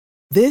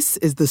This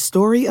is the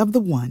story of the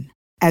one.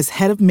 As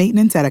head of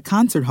maintenance at a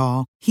concert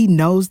hall, he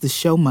knows the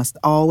show must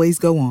always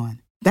go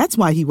on. That's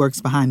why he works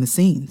behind the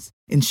scenes,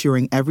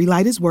 ensuring every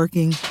light is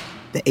working,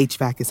 the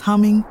HVAC is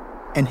humming,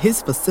 and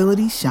his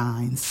facility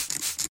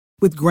shines.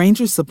 With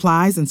Grainger's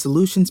supplies and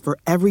solutions for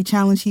every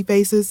challenge he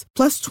faces,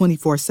 plus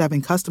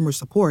 24/7 customer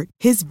support,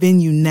 his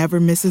venue never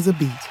misses a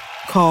beat.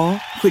 Call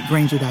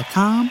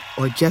quickgrainger.com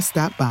or just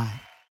stop by.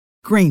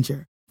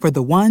 Grainger, for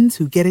the ones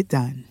who get it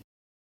done.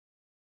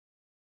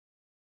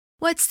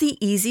 What's the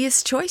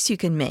easiest choice you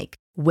can make?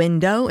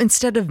 Window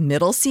instead of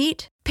middle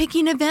seat?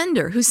 Picking a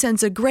vendor who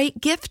sends a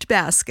great gift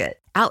basket?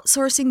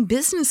 Outsourcing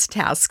business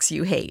tasks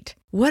you hate?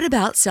 What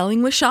about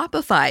selling with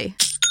Shopify?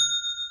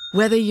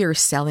 Whether you're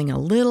selling a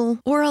little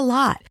or a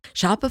lot,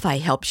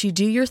 Shopify helps you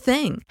do your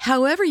thing,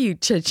 however you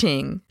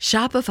cha-ching.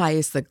 Shopify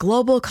is the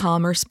global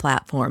commerce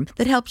platform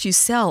that helps you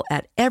sell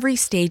at every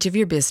stage of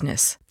your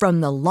business.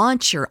 From the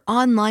launch your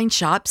online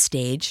shop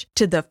stage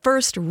to the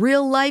first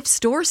real-life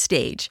store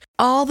stage,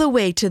 all the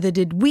way to the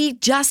did we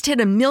just hit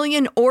a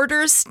million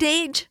orders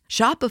stage.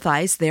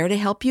 Shopify's there to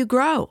help you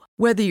grow.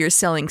 Whether you're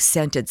selling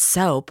scented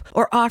soap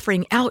or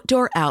offering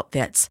outdoor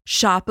outfits,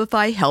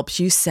 Shopify helps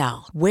you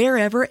sell.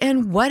 Wherever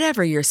and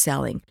whatever you're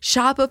selling,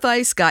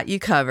 Shopify's got you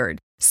covered.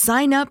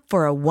 Sign up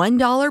for a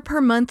 $1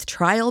 per month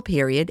trial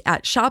period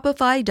at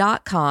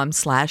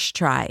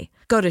shopify.com/try.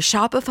 Go to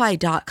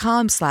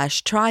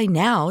shopify.com/try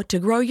now to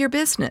grow your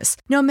business,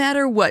 no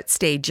matter what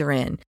stage you're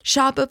in.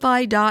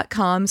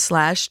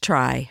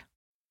 Shopify.com/try.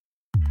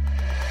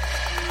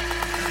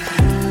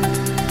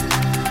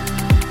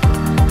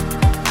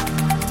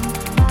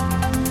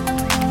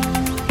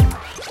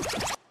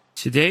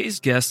 Today's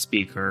guest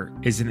speaker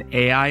is an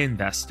AI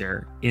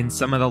investor in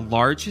some of the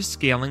largest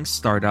scaling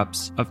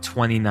startups of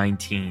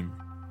 2019.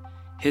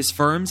 His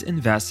firm's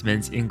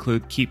investments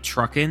include Keep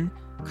Truckin',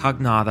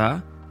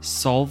 Cognata,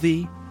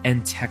 Solvvy,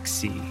 and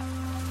Texi.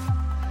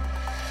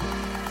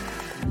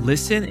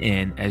 Listen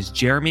in as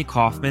Jeremy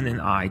Kauffman and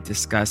I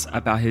discuss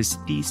about his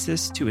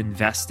thesis to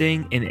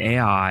investing in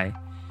AI,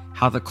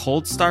 how the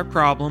cold start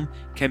problem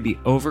can be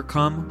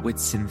overcome with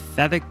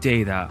synthetic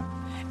data,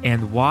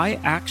 and why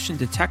action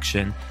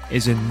detection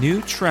is a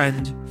new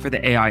trend for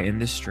the AI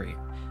industry.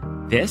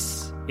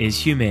 This is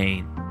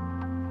Humane.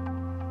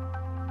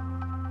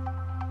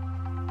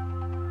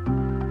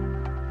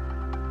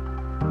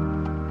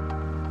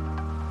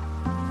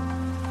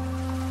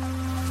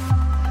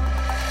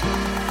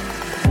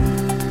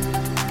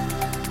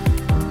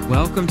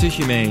 Welcome to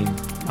Humane.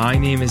 My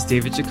name is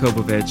David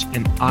Jakobovich,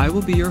 and I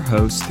will be your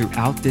host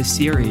throughout this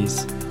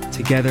series.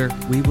 Together,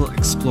 we will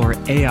explore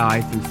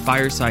AI through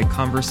fireside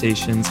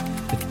conversations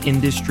with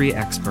industry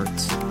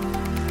experts.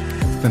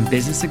 From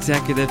business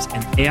executives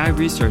and AI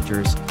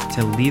researchers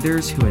to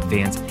leaders who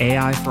advance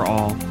AI for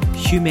all,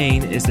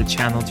 Humane is the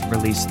channel to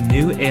release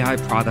new AI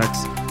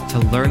products, to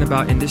learn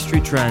about industry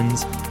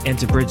trends, and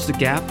to bridge the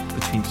gap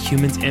between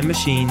humans and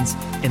machines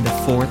in the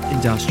fourth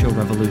industrial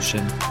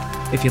revolution.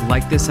 If you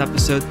like this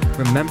episode,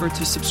 remember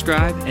to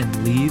subscribe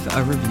and leave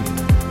a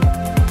review.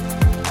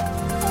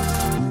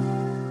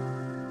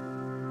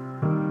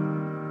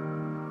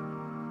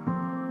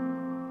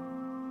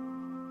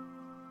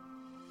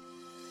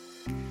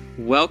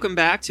 Welcome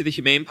back to the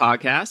Humane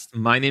Podcast.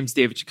 My name's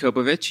David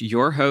Jakobovich,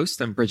 your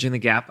host on Bridging the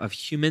Gap of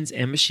Humans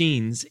and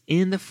Machines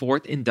in the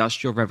Fourth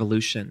Industrial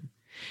Revolution.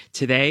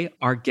 Today,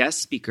 our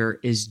guest speaker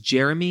is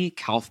Jeremy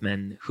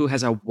Kauffman, who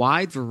has a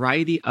wide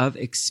variety of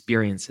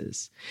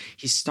experiences.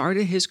 He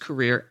started his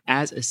career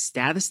as a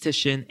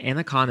statistician and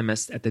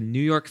economist at the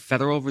New York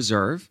Federal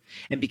Reserve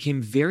and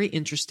became very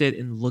interested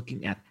in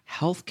looking at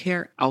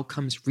healthcare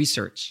outcomes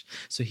research.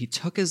 So he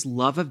took his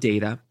love of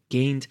data,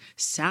 gained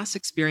SaaS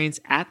experience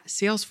at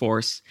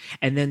Salesforce,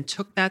 and then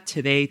took that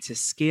today to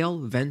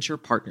Scale Venture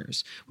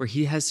Partners, where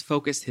he has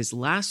focused his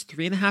last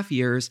 3.5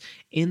 years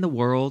in the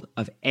world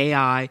of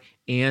AI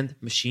and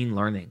machine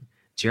learning.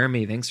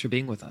 Jeremy, thanks for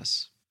being with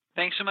us.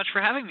 Thanks so much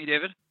for having me,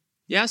 David.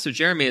 Yeah, so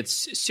Jeremy,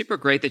 it's super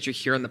great that you're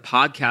here on the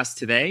podcast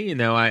today. You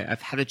know,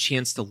 I've had a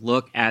chance to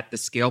look at the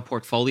Scale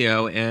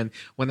portfolio, and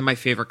one of my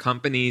favorite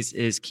companies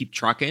is Keep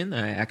Truckin'.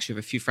 I actually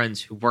have a few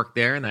friends who work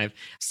there, and I've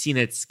seen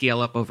it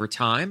scale up over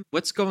time.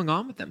 What's going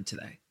on with them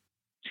today?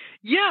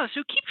 Yeah,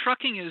 so Keep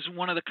Truckin' is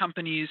one of the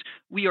companies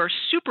we are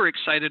super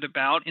excited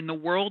about in the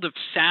world of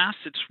SaaS.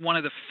 It's one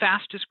of the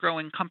fastest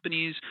growing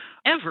companies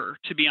ever,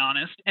 to be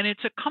honest. And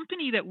it's a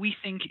company that we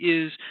think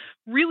is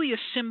really a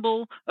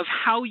symbol of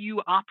how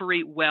you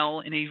operate well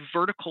in a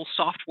vertical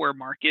software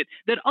market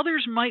that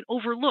others might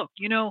overlook.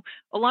 You know,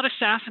 a lot of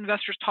SaaS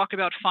investors talk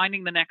about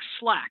finding the next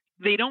Slack.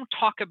 They don't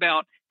talk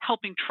about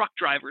helping truck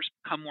drivers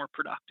become more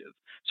productive.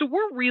 So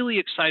we're really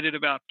excited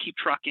about Keep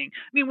Truckin'.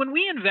 I mean, when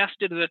we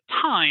invested at the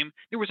time,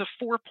 there was a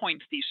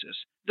 4-point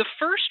thesis. The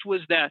first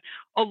was that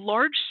a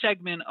large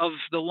segment of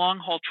the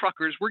long-haul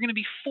truckers were going to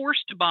be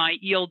forced to buy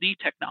ELD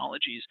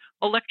technologies,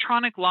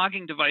 electronic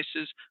logging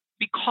devices,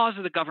 because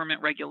of the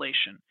government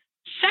regulation.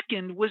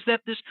 Second was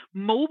that this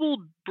mobile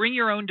bring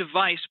your own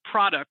device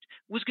product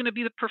was going to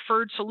be the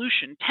preferred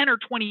solution. 10 or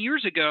 20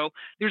 years ago,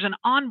 there's an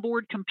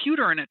onboard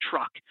computer in a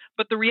truck.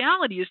 But the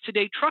reality is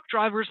today, truck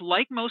drivers,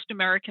 like most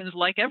Americans,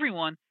 like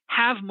everyone,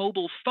 have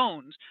mobile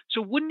phones.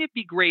 So wouldn't it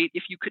be great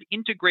if you could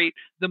integrate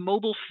the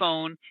mobile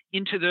phone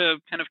into the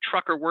kind of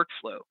trucker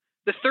workflow?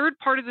 The third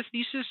part of the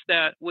thesis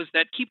that was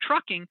that Keep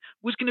Trucking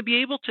was going to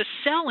be able to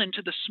sell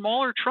into the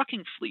smaller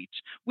trucking fleets,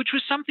 which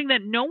was something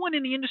that no one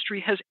in the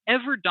industry has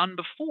ever done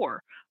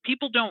before.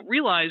 People don't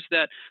realize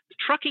that the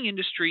trucking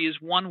industry is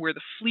one where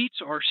the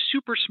fleets are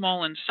super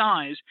small in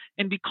size,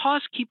 and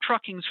because Keep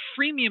Trucking's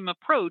freemium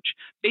approach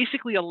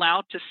basically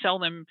allowed to sell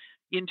them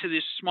into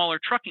these smaller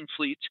trucking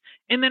fleets.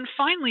 And then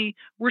finally,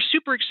 we're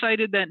super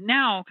excited that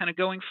now, kind of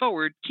going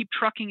forward, Keep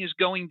Trucking is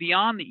going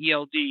beyond the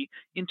ELD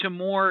into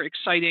more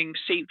exciting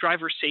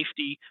driver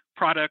safety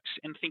products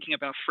and thinking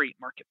about freight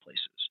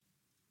marketplaces.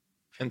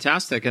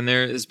 Fantastic. And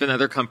there's been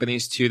other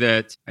companies too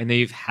that I know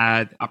you've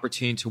had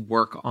opportunity to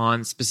work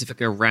on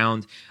specifically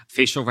around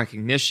facial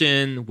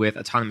recognition with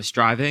autonomous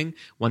driving.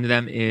 One of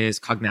them is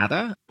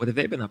Cognata. What have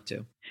they been up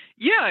to?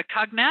 Yeah,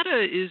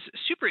 Cognata is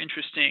super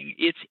interesting.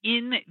 It's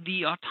in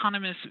the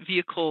autonomous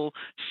vehicle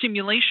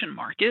simulation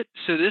market.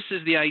 So this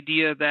is the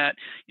idea that,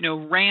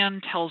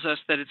 RAND tells us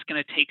that it's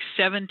going to take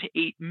 7 to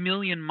 8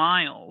 million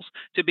miles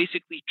to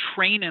basically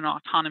train an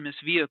autonomous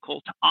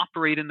vehicle to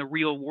operate in the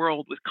real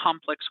world with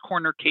complex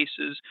corner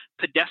cases,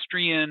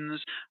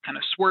 pedestrians, kind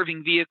of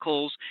swerving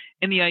vehicles.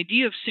 And the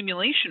idea of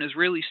simulation is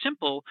really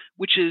simple,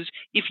 which is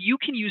if you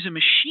can use a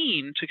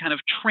machine to kind of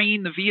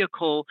train the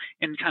vehicle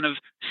and kind of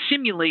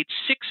simulate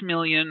 6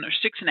 million or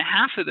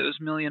 6.5 of those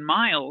million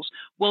miles,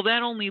 well,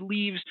 that only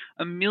leaves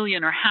 1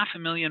 million or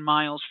 500,000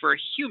 miles for a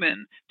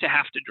human to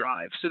have to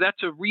drive. So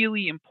that's a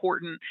really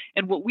important,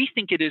 and what we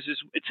think it is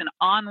it's an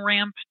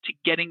on-ramp to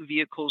getting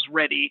vehicles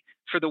ready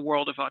for the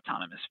world of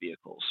autonomous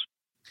vehicles.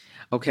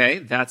 Okay,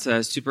 that's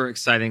a super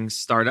exciting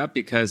startup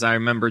because I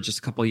remember just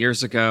a couple of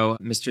years ago,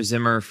 Mr.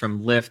 Zimmer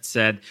from Lyft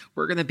said,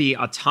 we're going to be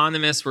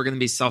autonomous, we're going to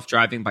be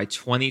self-driving by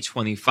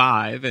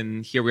 2025.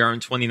 And here we are in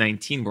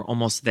 2019, we're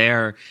almost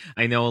there.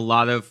 I know a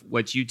lot of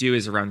what you do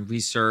is around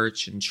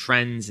research and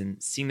trends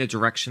and seeing the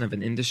direction of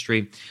an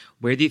industry.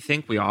 Where do you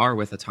think we are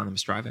with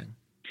autonomous driving?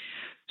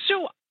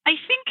 So I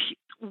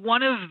think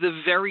one of the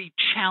very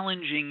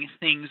challenging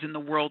things in the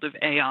world of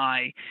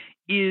AI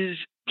is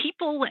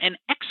people and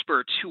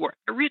experts who are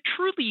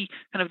truly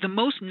kind of the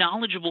most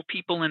knowledgeable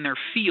people in their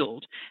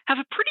field have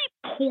a pretty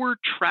poor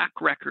track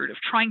record of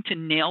trying to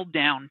nail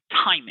down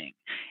timing.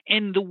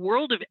 And the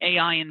world of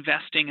AI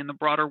investing and the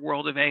broader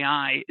world of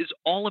AI is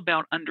all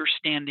about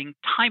understanding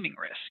timing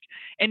risk.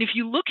 And if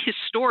you look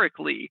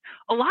historically,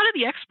 a lot of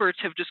the experts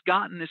have just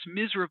gotten this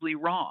miserably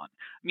wrong.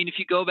 I mean, if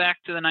you go back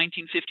to the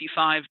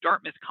 1955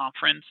 Dartmouth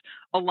conference,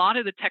 a lot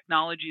of the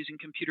technologies in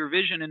computer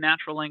vision and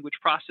natural language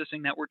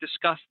processing that were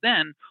discussed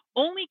then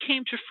only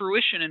came to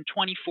fruition in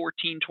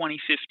 2014,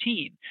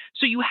 2015.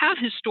 So you have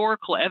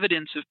historical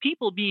evidence of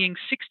people being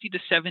 60 to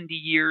 70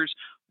 years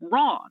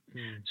wrong.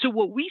 So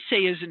what we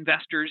say as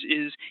investors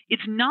is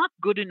it's not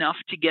good enough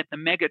to get the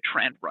mega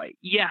trend right.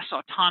 Yes,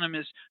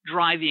 autonomous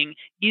driving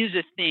is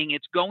a thing.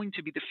 It's going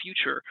to be the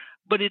future,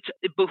 but it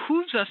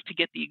behooves us to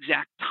get the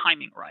exact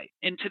timing right.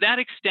 And to that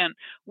extent,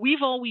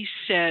 we've always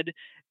said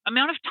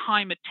amount of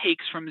time it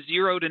takes from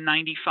 0 to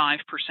 95%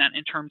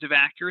 in terms of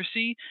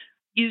accuracy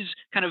is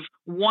kind of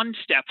one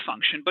step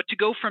function, but to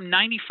go from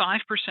 95%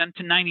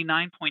 to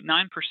 99.9%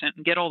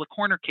 and get all the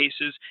corner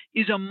cases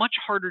is a much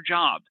harder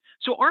job.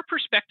 So our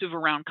perspective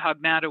around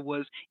Cognata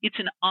was it's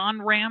an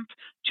on-ramp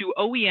to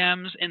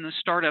OEMs and the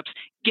startups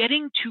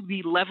getting to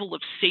the level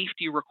of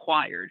safety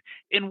required.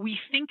 And we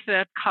think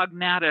that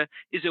Cognata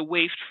is a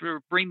way to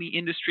bring the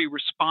industry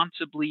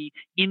responsibly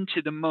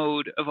into the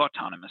mode of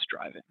autonomous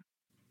driving.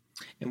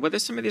 And what are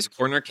some of these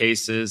corner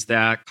cases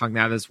that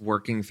Cognata is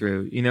working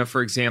through?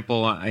 For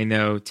example, I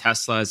know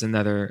Tesla is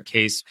another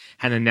case,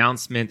 had an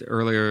announcement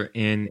earlier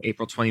in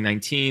April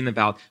 2019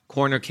 about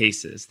corner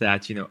cases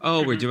that,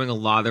 we're doing a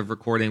lot of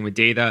recording with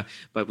data,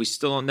 but we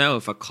still don't know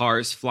if a car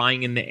is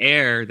flying in the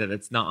air, that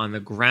it's not on the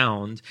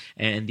ground.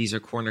 And these are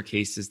corner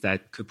cases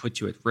that could put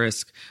you at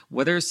risk.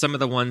 What are some of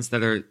the ones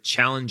that are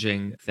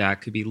challenging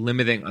that could be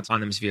limiting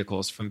autonomous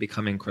vehicles from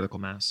becoming critical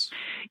mass?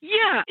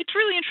 Yeah, it's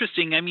really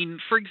interesting. I mean,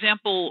 for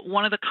example,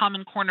 one of the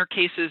common corner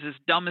cases, as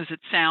dumb as it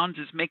sounds,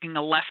 is making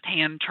a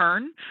left-hand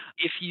turn.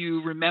 If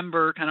you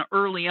remember kind of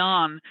early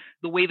on,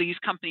 the way these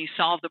companies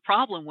solved the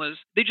problem was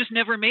they just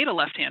never made a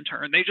left-hand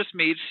turn. They just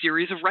made a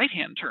series of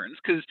right-hand turns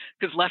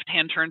because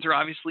left-hand turns are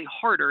obviously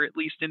harder, at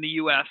least in the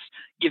U.S.,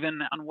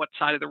 given on what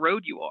side of the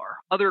road you are.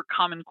 Other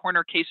common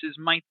corner cases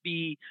might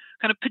be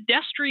kind of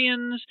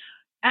pedestrians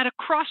at a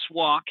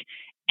crosswalk,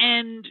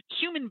 and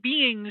human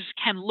beings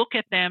can look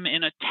at them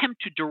and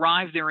attempt to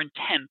derive their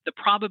intent, the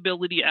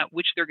probability at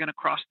which they're going to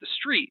cross the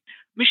street.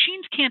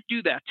 Machines can't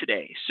do that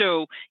today.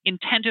 So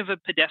intent of a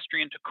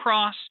pedestrian to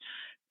cross,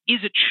 is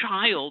a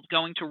child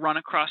going to run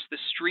across the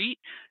street?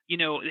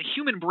 The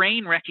human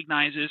brain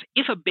recognizes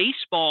if a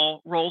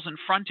baseball rolls in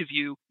front of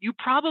you, you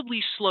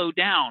probably slow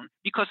down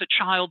because a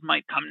child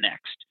might come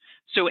next.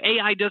 So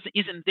AI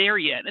isn't there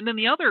yet. And then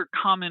the other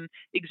common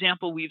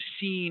example we've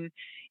seen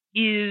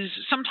is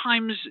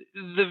sometimes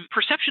the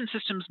perception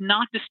system's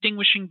not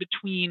distinguishing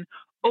between,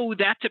 oh,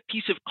 that's a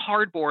piece of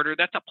cardboard or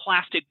that's a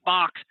plastic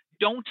box,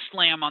 don't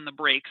slam on the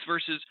brakes,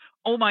 versus,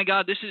 oh my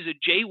God, this is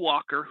a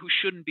jaywalker who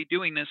shouldn't be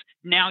doing this,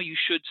 now you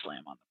should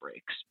slam on the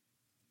brakes.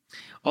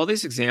 All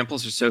these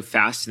examples are so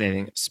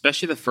fascinating,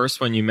 especially the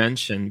first one you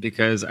mentioned,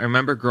 because I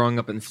remember growing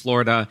up in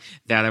Florida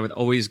that I would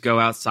always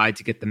go outside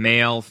to get the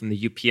mail from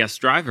the UPS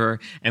driver.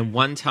 And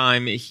one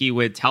time he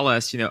would tell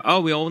us, oh,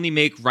 we only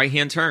make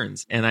right-hand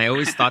turns. And I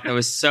always thought that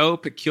was so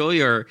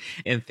peculiar.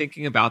 And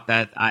thinking about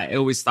that, I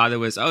always thought it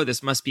was, oh,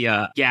 this must be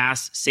a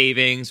gas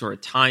savings or a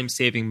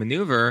time-saving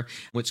maneuver,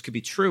 which could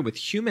be true with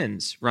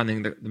humans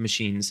running the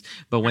machines.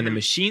 But when the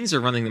machines are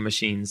running the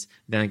machines,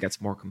 then it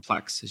gets more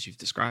complex, as you've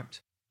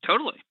described.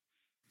 Totally.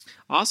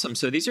 Awesome.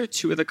 So these are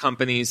two of the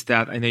companies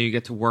that I know you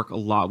get to work a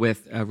lot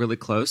with really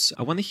close.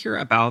 I want to hear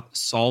about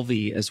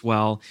Solvvy as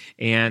well.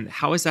 And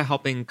how is that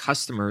helping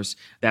customers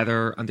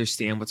better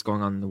understand what's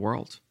going on in the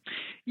world?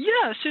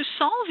 Yeah, so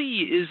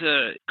Solvvy is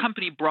a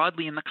company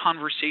broadly in the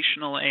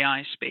conversational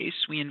AI space.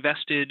 We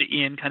invested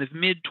in kind of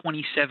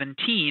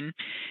mid-2017.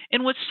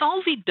 And what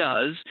Solvvy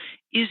does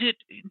is it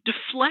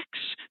deflects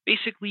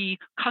basically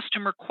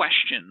customer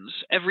questions.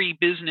 Every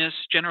business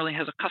generally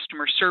has a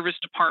customer service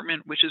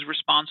department, which is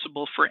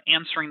responsible for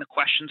answering the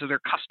questions of their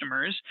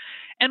customers.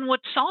 And what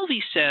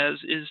Solvvy says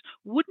is,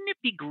 wouldn't it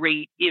be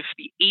great if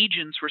the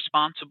agents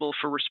responsible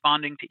for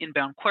responding to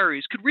inbound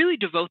queries could really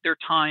devote their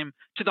time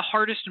to the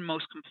hardest and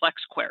most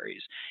complex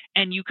queries?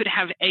 And you could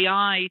have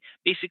AI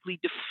basically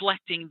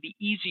deflecting the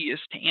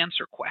easiest to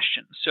answer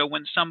questions. So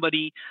when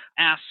somebody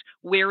asks,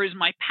 where is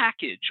my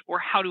package? Or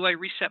how do I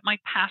reset my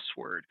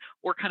password?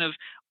 Or kind of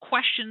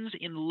questions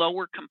in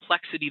lower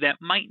complexity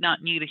that might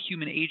not need a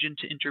human agent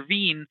to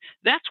intervene,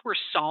 that's where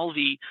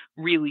Solvvy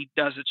really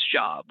does its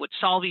job. What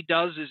Solvvy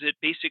does is it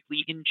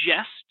basically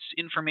ingests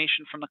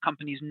information from the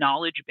company's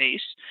knowledge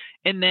base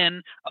and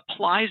then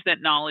applies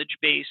that knowledge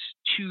base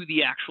to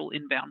the actual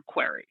inbound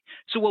query.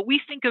 So what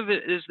we think of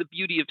it as the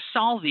beauty of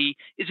Solvvy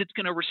is it's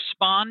going to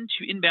respond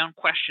to inbound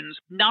questions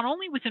not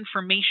only with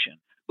information,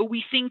 but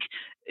we think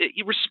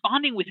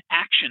responding with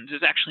actions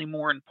is actually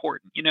more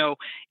important.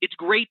 It's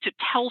great to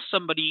tell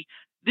somebody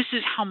this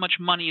is how much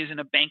money is in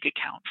a bank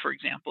account, for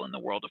example, in the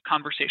world of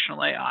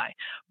conversational AI.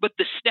 But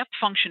the step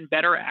function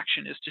better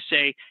action is to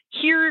say,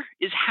 here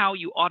is how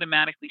you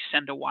automatically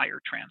send a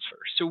wire transfer.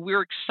 So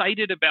we're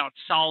excited about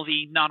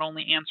Solvvy not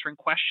only answering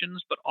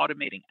questions, but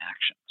automating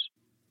actions.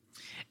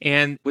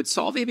 And would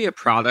Solvvy be a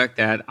product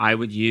that I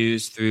would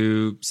use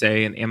through,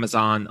 say, an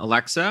Amazon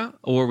Alexa?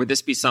 Or would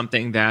this be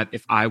something that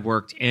if I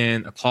worked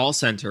in a call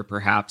center,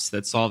 perhaps,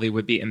 that Solvvy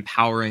would be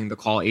empowering the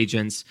call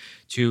agents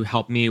to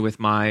help me with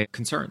my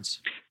concerns?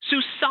 So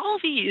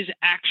Solvvy is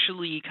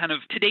actually kind of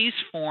today's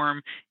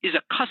form is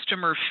a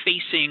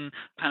customer-facing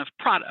kind of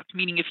product,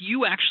 meaning if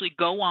you actually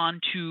go on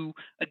to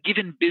a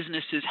given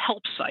business's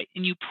help site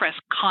and you press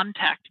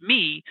contact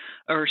me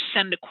or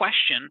send a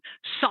question,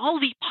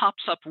 Solvvy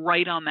pops up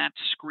right on that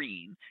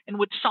screen. And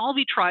what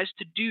Solvvy tries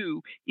to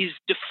do is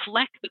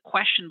deflect the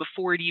question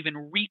before it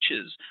even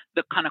reaches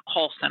the kind of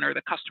call center,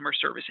 the customer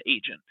service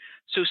agent.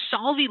 So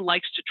Solvvy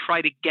likes to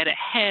try to get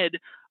ahead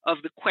of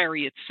the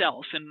query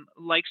itself and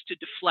likes to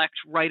deflect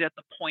right at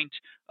the point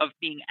of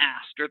being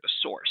asked or the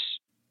source.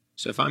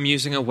 So if I'm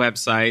using a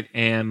website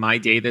and my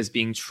data is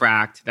being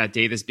tracked, that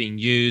data is being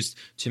used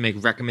to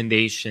make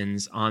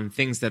recommendations on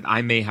things that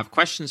I may have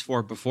questions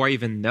for before I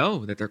even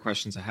know that they're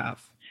questions I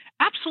have.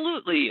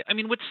 Absolutely. I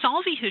mean, what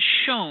Solvvy has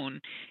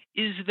shown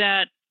is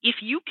that if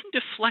you can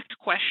deflect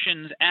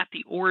questions at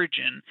the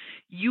origin,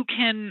 you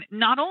can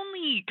not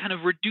only kind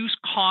of reduce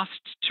costs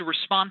to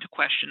respond to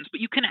questions, but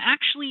you can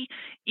actually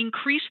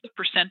increase the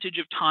percentage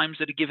of times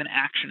that a given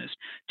action is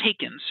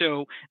taken.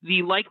 So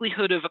the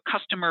likelihood of a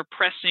customer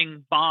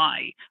pressing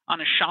buy on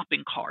a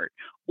shopping cart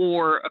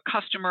or a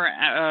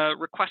customer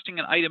requesting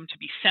an item to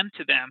be sent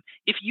to them,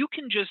 if you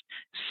can just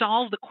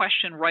solve the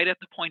question right at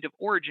the point of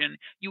origin,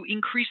 you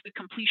increase the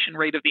completion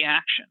rate of the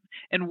action.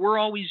 And we're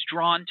always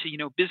drawn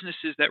to,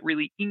 businesses that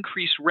really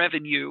increase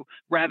revenue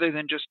rather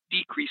than just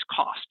decrease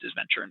cost as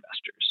venture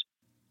investors.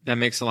 That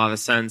makes a lot of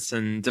sense.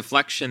 And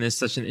deflection is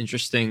such an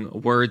interesting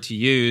word to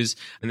use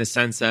in the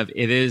sense of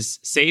it is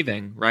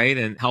saving, right?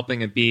 And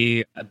helping it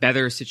be a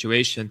better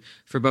situation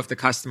for both the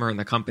customer and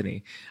the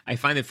company. I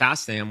find it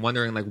fascinating. I'm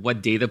wondering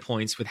what data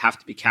points would have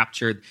to be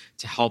captured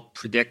to help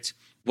predict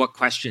what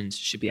questions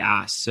should be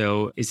asked.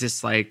 So is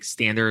this like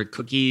standard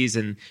cookies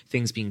and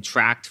things being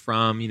tracked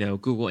from,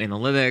 Google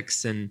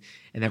Analytics and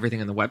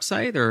everything on the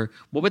website? Or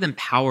what would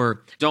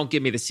empower, don't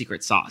give me the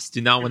secret sauce. Do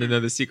not want to know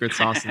the secret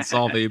sauce in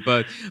Solvvy,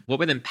 but what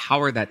would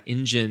empower that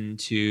engine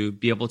to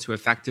be able to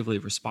effectively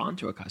respond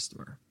to a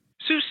customer?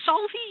 So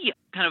Solvvy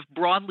kind of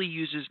broadly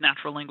uses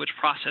natural language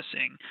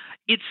processing.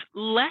 It's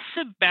less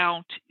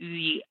about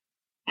the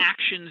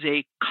actions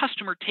a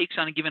customer takes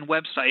on a given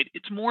website.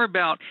 It's more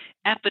about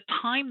at the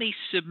time they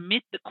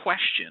submit the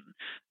question,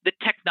 the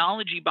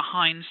technology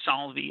behind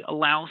Solvvy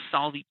allows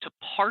Solvvy to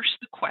parse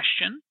the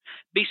question,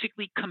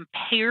 basically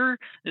compare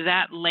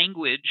that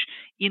language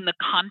in the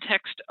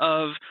context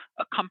of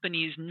a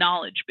company's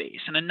knowledge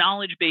base. And a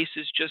knowledge base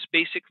is just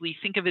basically,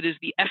 think of it as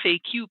the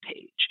FAQ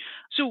page.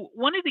 So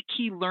one of the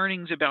key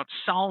learnings about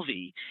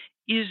Solvvy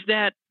is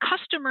that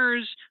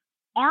customers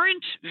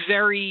aren't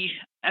very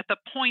at the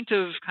point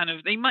of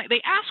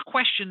they ask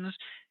questions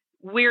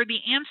where the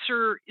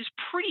answer is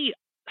pretty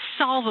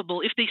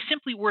solvable if they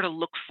simply were to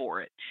look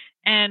for it.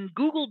 And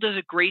Google does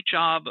a great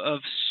job of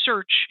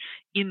search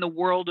in the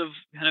world of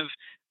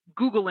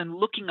Google and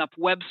looking up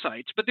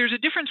websites, but there's a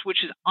difference,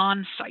 which is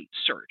on-site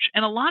search.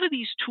 And a lot of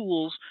these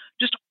tools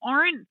just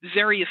aren't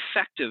very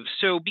effective.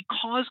 So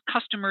because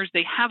customers,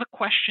 they have a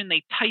question,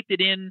 they type it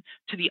in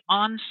to the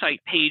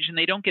on-site page and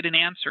they don't get an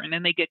answer, and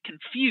then they get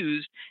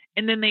confused,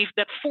 and then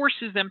that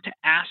forces them to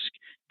ask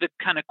the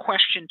kind of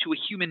question to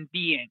a human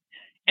being.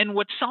 And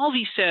what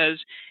Solvvy says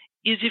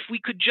is if we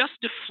could just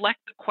deflect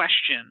the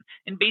question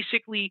and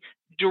basically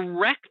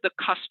direct the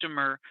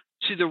customer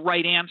to the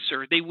right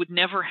answer, they would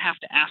never have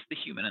to ask the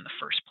human in the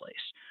first place.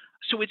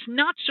 So it's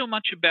not so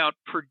much about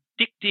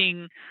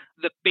predicting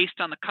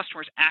based on the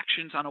customer's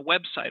actions on a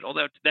website,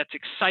 although that's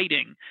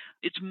exciting.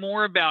 It's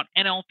more about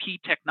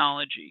NLP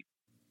technology.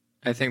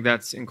 I think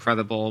that's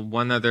incredible.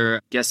 One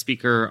other guest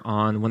speaker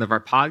on one of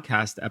our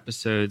podcast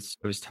episodes,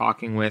 I was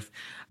talking with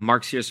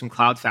Mark Sears from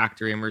Cloud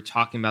Factory, and we're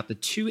talking about the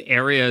two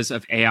areas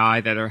of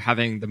AI that are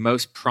having the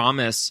most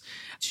promise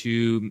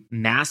to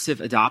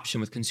massive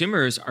adoption with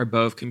consumers are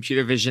both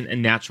computer vision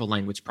and natural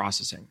language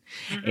processing.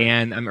 Mm-hmm.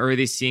 And I'm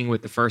already seeing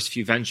with the first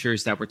few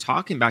ventures that we're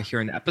talking about here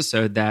in the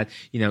episode that,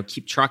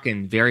 keep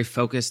trucking, very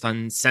focused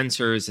on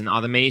sensors and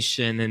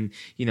automation and,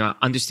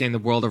 understand the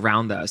world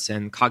around us.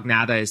 And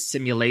Cognata is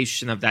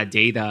simulation of that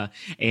data,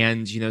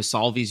 and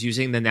Solvvy's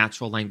using the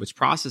natural language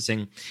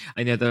processing.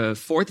 I know the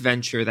fourth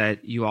venture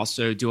that you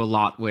also do a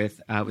lot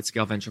with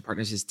Scale Venture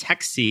Partners is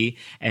Texi,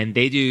 and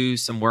they do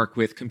some work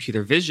with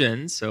computer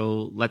vision.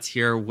 So let's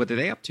hear, what are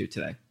they up to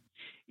today?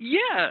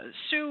 Yeah,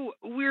 so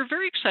we're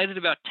very excited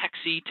about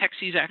Texi.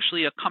 Texi is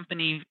actually a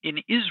company in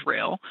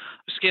Israel.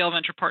 Scale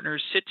Venture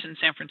Partners sits in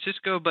San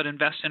Francisco but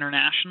invests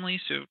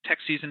internationally. So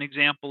Texi is an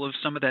example of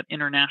some of that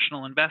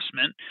international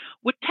investment.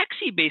 What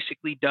Texi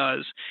basically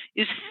does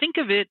is think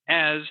of it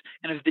as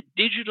kind of the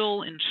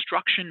digital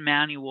instruction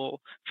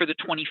manual for the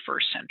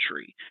 21st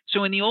century.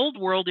 So in the old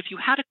world, if you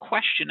had a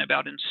question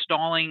about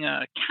installing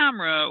a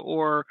camera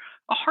or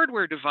a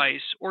hardware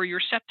device or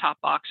your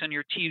set-top box on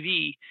your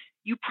TV,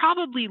 you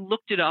probably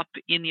looked it up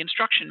in the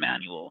instruction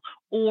manual,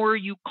 or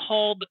you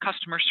called the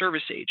customer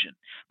service agent.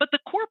 But the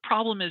core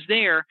problem is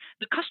the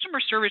customer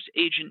service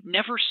agent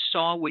never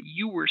saw what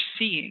you were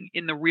seeing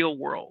in the real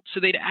world. So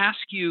they'd ask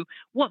you,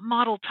 what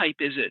model type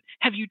is it?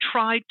 Have you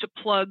tried to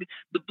plug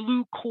the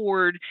blue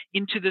cord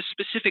into the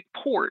specific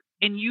port?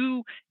 And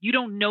you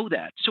don't know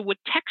that. So what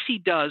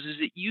Texi does is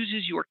it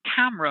uses your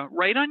camera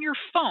right on your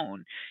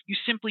phone. You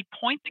simply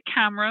point the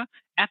camera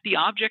at the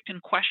object in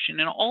question,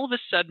 and all of a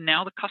sudden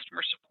now the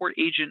customer support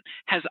agent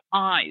has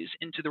eyes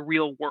into the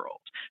real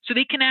world. So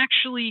they can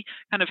actually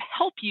kind of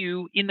help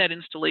you in that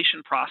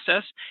installation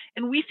process.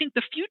 And we think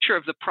the future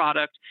of the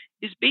product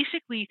is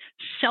basically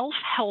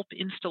self-help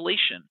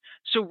installation.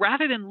 So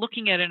rather than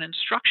looking at an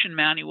instruction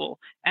manual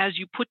as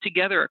you put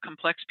together a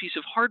complex piece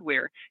of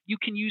hardware, you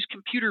can use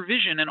computer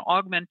vision and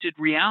augmented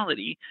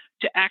reality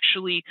to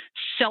actually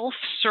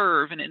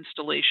self-serve an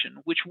installation,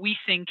 which we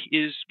think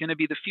is going to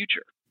be the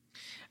future.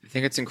 I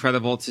think it's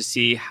incredible to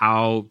see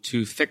how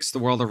to fix the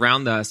world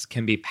around us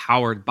can be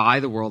powered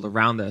by the world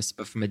around us,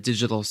 but from a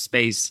digital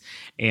space.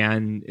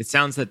 And it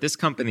sounds that this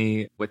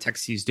company, what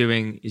Texi is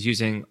doing, is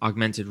using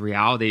augmented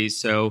reality.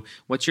 So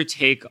what's your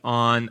take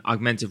on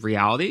augmented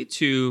reality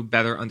to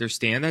better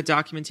understand that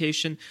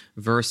documentation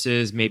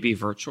versus maybe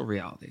virtual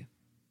reality?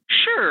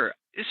 Sure.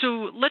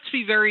 So let's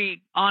be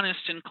very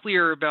honest and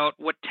clear about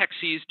what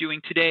Texi is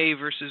doing today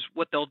versus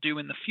what they'll do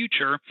in the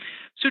future.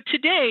 So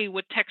today,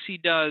 what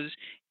Texi does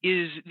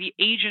is the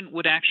agent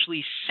would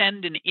actually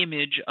send an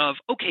image of,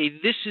 okay,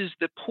 this is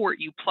the port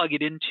you plug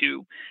it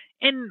into.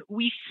 And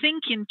we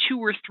think in 2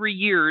 or 3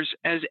 years,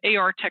 as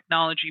AR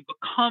technology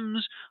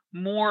becomes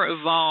more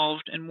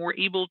evolved and more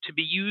able to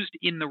be used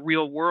in the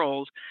real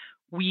world,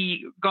 Texi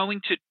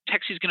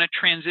is going to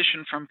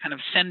transition from kind of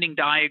sending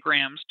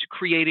diagrams to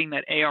creating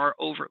that AR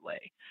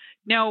overlay.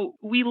 Now,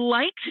 we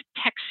liked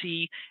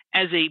Texi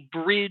as a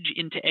bridge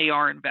into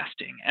AR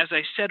investing. As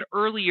I said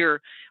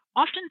earlier,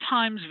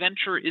 oftentimes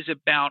venture is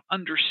about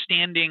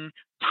understanding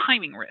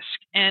timing risk.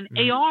 And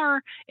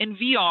AR and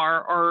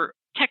VR are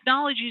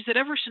technologies that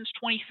ever since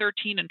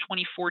 2013 and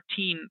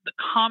 2014, the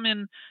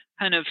common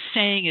kind of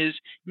saying is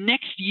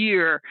next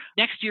year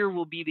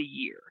will be the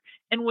year.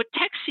 And what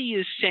Texi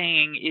is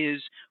saying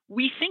is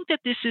we think that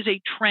this is a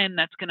trend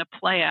that's going to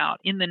play out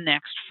in the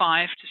next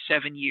 5 to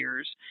 7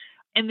 years.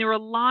 And there are a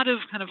lot of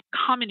kind of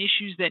common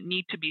issues that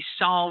need to be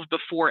solved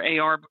before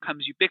AR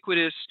becomes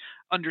ubiquitous,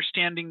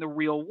 understanding the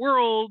real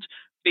world,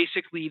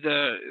 basically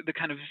the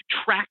kind of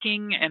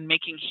tracking and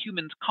making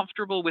humans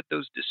comfortable with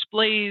those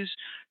displays.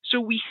 So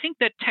we think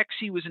that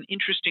Texi was an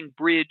interesting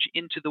bridge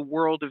into the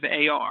world of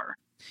AR.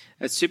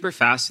 That's super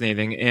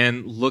fascinating.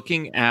 And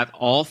looking at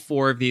all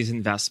four of these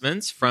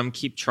investments from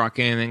Keep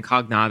Truckin' and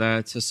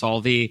Cognata to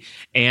Solvvy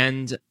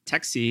and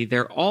Texi,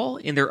 they're all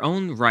in their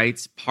own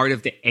rights part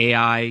of the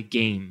AI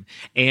game.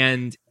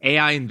 And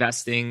AI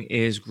investing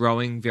is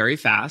growing very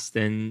fast.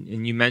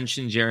 And you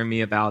mentioned, Jeremy,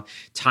 about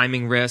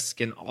timing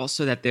risk and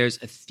also that there's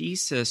a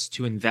thesis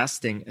to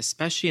investing,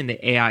 especially in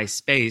the AI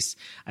space.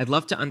 I'd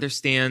love to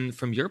understand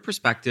from your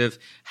perspective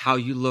how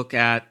you look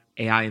at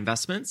AI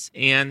investments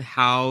and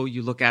how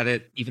you look at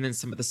it even in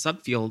some of the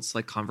subfields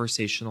like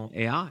conversational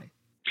AI.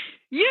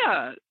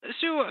 Yeah,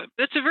 so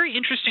that's a very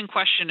interesting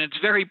question. It's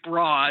very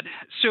broad.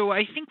 So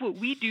I think what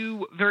we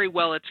do very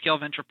well at Scale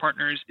Venture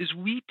Partners is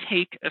we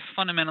take a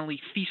fundamentally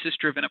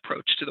thesis-driven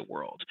approach to the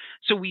world.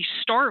 So we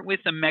start with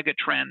a mega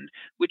trend,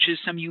 which is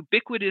some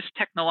ubiquitous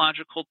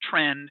technological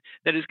trend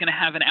that is going to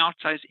have an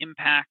outsized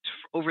impact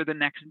over the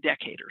next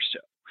decade or so.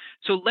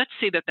 So let's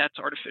say that that's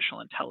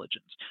artificial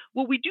intelligence.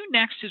 What we do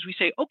next is we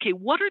say, okay,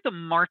 what are the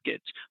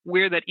markets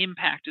where that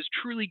impact is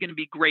truly going to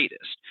be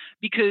greatest?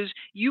 Because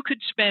you could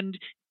spend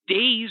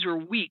days or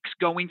weeks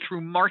going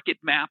through market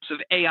maps of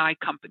AI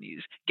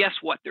companies. Guess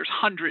what? There's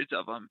hundreds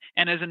of them.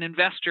 And as an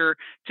investor,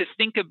 to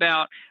think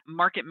about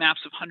market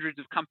maps of hundreds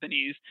of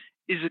companies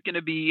is going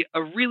to be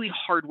a really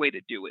hard way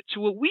to do it.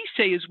 So what we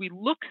say is we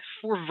look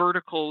for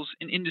verticals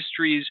and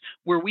industries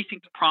where we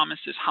think the promise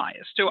is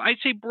highest. So I'd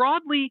say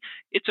broadly,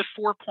 it's a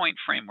 4-point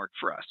framework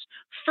for us.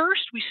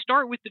 First, we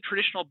start with the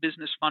traditional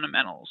business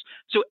fundamentals.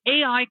 So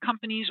AI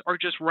companies are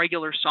just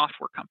regular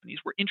software companies.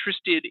 We're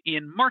interested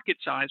in market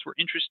size. We're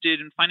interested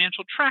in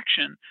financial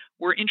traction.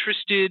 We're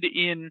interested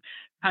in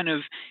kind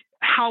of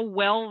how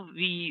well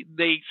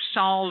they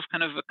solve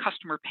kind of a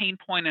customer pain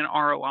point and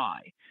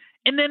ROI.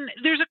 And then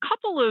there's a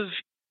couple of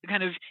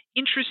kind of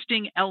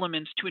interesting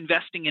elements to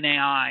investing in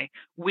AI,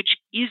 which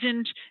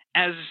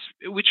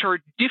are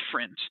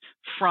different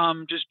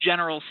from just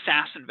general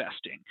SaaS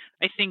investing.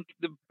 I think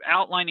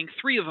outlining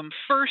 3 of them.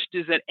 First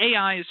is that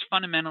AI is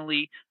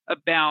fundamentally a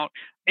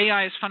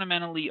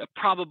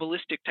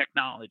probabilistic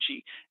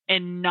technology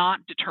and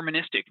not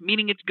deterministic,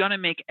 meaning it's going to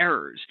make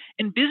errors.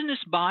 And business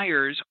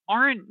buyers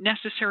aren't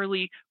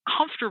necessarily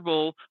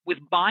comfortable with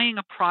buying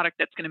a product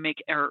that's going to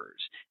make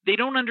errors. They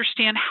don't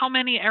understand how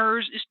many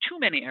errors is too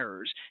many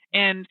errors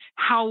and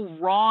how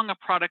wrong a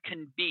product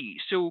can be.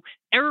 So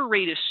error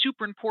rate is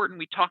super important.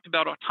 We talked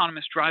about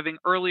autonomous driving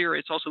earlier.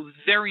 It's also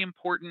very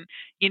important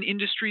in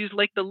industries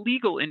like the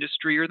legal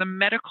industry or the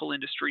medical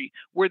industry,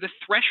 where the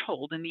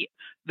threshold and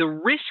the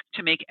risk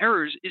to make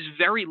errors is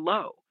very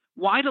low.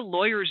 Why do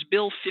lawyers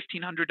bill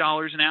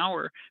 $1,500 an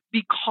hour?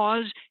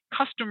 Because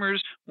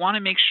customers want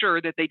to make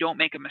sure that they don't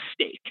make a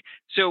mistake.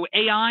 So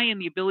AI and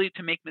the ability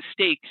to make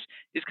mistakes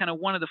is kind of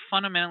one of the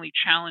fundamentally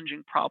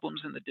challenging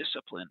problems in the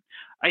discipline.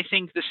 I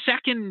think the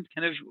second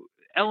kind of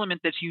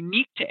element that's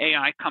unique to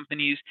AI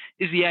companies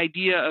is the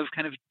idea of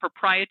kind of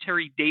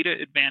proprietary data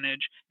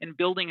advantage and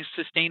building a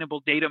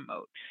sustainable data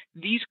moat.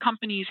 These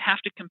companies have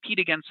to compete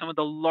against some of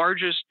the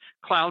largest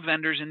cloud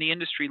vendors in the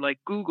industry like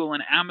Google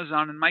and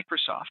Amazon and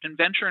Microsoft. And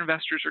venture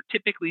investors are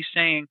typically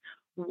saying,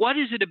 what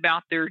is it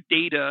about their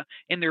data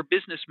and their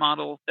business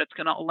model that's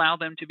going to allow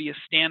them to be a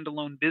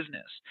standalone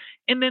business?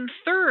 And then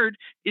third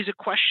is a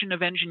question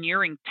of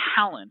engineering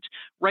talent.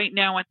 Right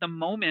now, at the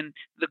moment,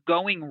 the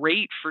going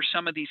rate for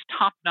some of these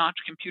top-notch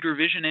computer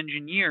vision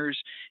engineers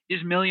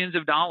is millions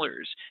of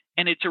dollars.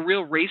 And it's a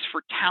real race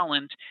for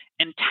talent,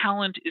 and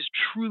talent is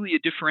truly a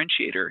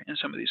differentiator in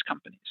some of these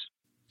companies.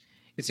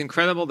 It's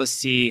incredible to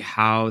see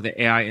how the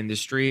AI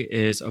industry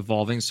is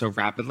evolving so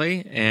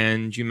rapidly.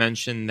 And you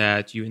mentioned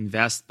that you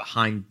invest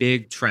behind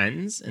big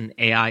trends, and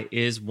AI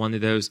is one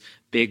of those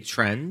big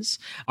trends.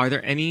 Are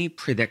there any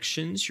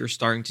predictions you're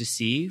starting to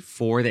see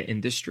for the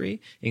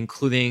industry,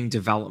 including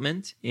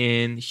development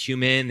in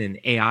human and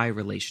AI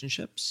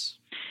relationships?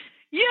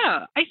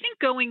 Yeah, I think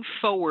going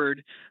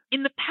forward,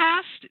 in the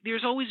past,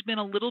 there's always been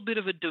a little bit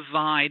of a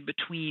divide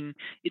between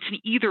it's an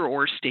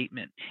either-or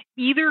statement,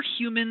 either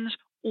humans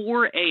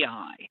or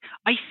AI.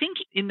 I think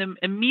in the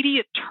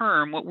immediate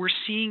term, what we're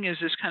seeing is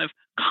this kind of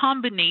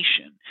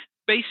combination,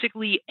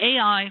 basically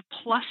AI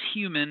plus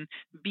human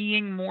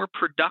being more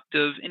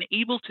productive and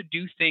able to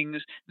do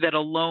things that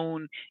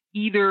alone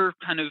either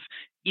kind of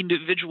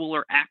individual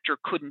or actor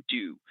couldn't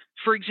do.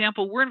 For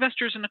example, we're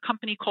investors in a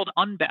company called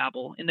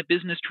Unbabel in the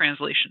business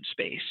translation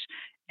space.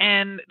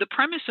 And the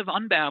premise of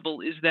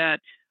Unbabel is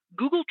that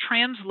Google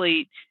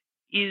Translate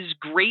is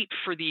great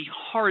for the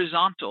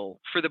horizontal,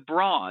 for the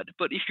broad.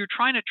 But if you're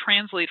trying to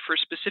translate for a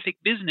specific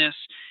business,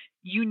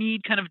 you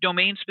need kind of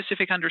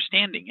domain-specific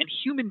understanding. And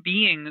human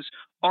beings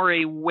are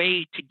a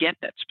way to get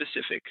that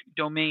specific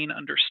domain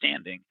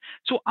understanding.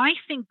 So I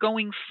think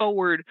going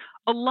forward,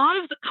 a lot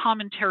of the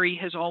commentary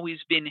has always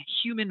been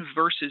human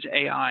versus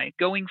AI.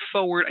 Going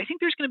forward, I think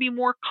there's going to be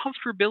more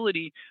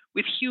comfortability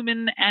with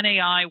human and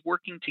AI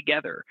working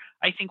together.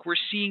 I think we're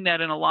seeing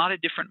that in a lot of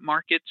different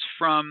markets,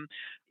 from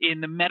In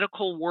the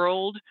medical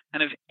world,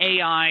 kind of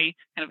AI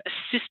kind of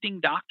assisting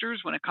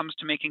doctors when it comes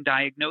to making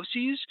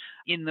diagnoses.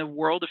 In the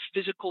world of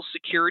physical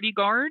security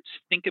guards,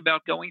 think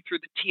about going through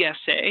the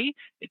TSA.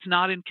 It's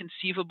not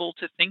inconceivable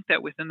to think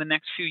that within the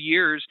next few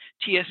years,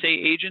 TSA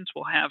agents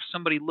will have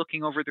somebody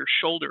looking over their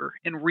shoulder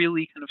and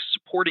really kind of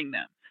supporting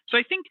them. So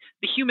I think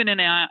the human and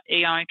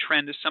AI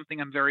trend is something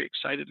I'm very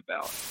excited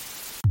about.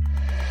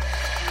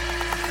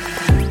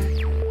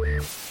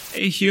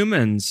 Hey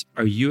humans,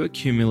 are you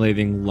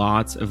accumulating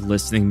lots of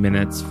listening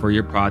minutes for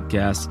your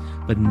podcast,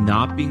 but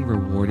not being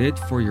rewarded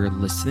for your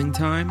listening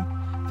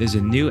time? There's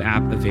a new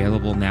app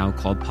available now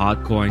called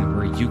Podcoin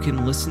where you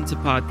can listen to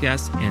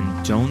podcasts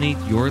and donate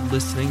your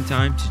listening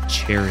time to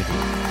charity.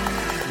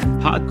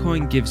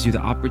 Podcoin gives you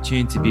the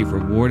opportunity to be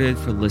rewarded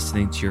for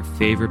listening to your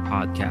favorite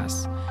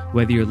podcasts.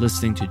 Whether you're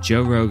listening to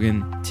Joe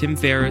Rogan, Tim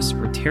Ferriss,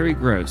 or Terry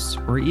Gross,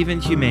 or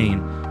even Humane,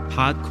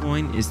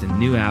 Podcoin is the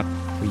new app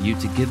for you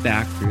to give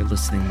back for your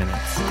listening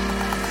minutes.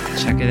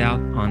 Check it out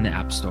on the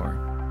App Store.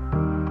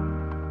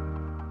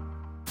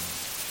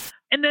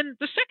 And then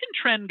the second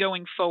trend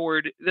going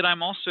forward that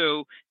I'm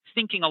also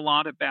thinking a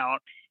lot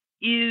about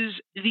is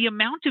the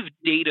amount of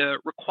data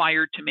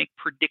required to make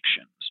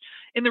predictions.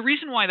 And the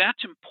reason why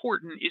that's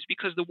important is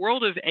because the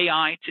world of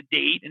AI to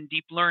date and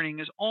deep learning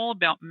is all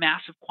about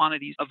massive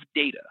quantities of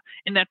data.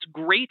 And that's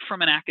great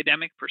from an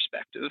academic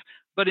perspective.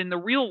 But in the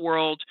real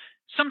world,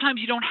 sometimes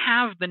you don't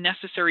have the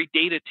necessary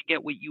data to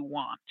get what you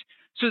want.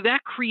 So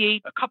that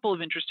creates a couple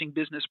of interesting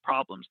business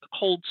problems. The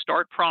cold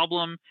start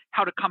problem,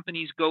 how do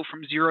companies go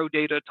from zero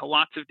data to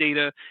lots of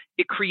data?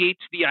 It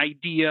creates the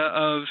idea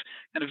of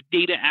kind of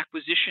data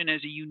acquisition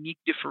as a unique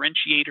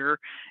differentiator.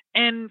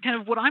 And kind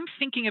of what I'm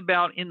thinking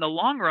about in the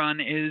long run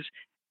is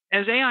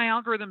as AI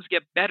algorithms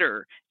get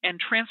better and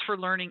transfer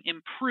learning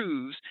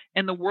improves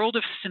and the world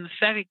of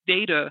synthetic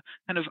data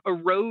kind of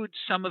erodes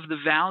some of the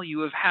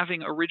value of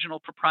having original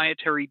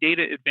proprietary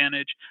data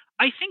advantage,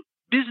 I think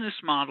business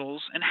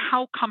models and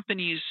how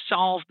companies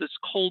solve this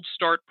cold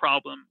start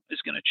problem is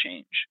going to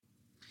change.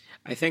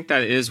 I think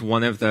that is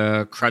one of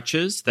the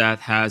crutches that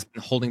has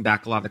been holding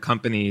back a lot of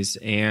companies.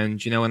 And,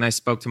 when I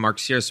spoke to Mark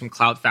Sears from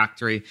Cloud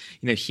Factory,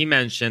 he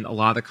mentioned a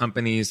lot of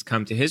companies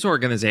come to his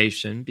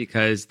organization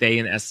because they,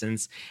 in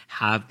essence,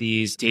 have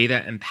these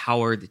data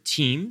empowered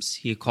teams.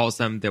 He calls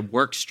them the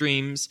work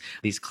streams,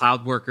 these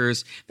cloud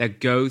workers that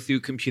go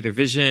through computer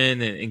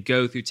vision and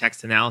go through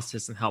text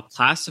analysis and help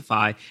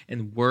classify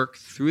and work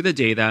through the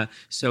data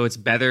so it's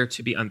better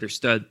to be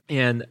understood.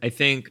 And I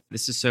think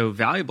this is so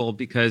valuable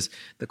because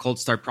the cold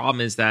start problem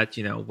is that,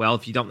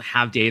 if you don't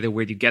have data,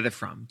 where do you get it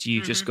from? Do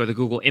you just go to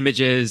Google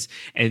Images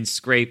and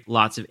scrape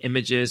lots of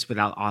images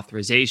without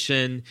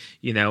authorization,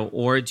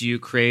 or do you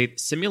create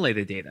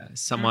simulated data,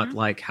 somewhat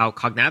like how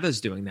Cognata is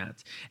doing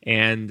that?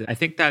 And I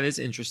think that is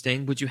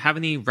interesting. Would you have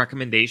any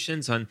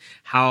recommendations on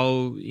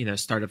how,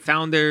 startup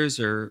founders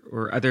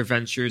or other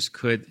ventures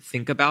could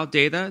think about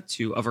data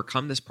to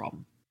overcome this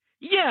problem?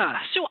 Yeah,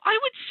 so I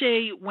would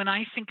say when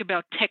I think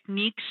about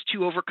techniques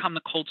to overcome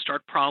the cold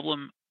start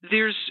problem,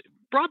 there's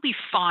broadly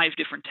 5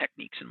 different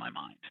techniques in my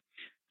mind.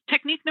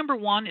 Technique number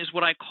 1 is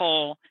what I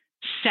call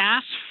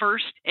SaaS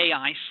first,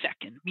 AI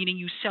second, meaning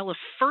you sell a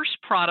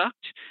first product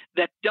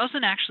that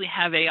doesn't actually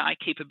have AI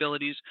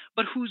capabilities,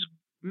 but whose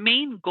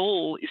main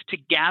goal is to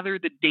gather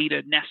the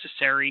data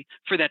necessary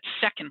for that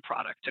second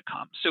product to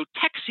come. So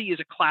Texi is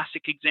a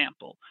classic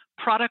example.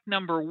 Product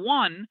number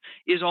 1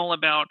 is all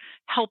about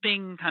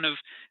helping kind of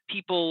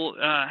people,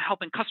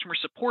 helping customer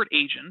support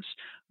agents.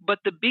 But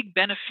the big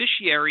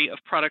beneficiary of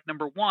product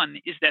number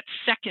 1 is that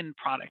second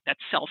product, that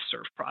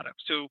self-serve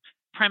product. So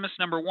premise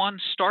number 1,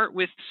 start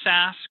with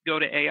SaaS, go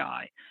to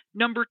AI.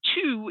 Number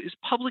 2 is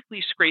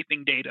publicly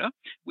scraping data.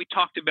 We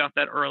talked about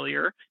that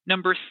earlier.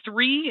 Number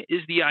 3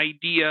 is the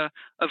idea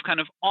of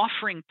kind of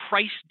offering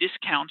price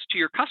discounts to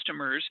your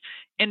customers.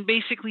 And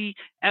basically,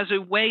 as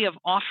a way of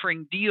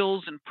offering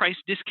deals and price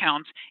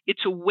discounts,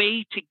 it's a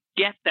way to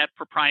get that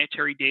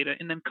proprietary data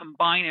and then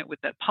combine it with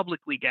that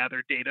publicly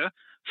gathered data.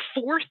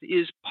 4th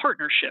is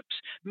partnerships,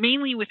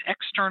 mainly with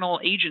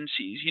external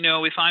agencies.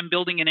 If I'm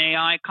building an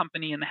AI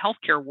company in the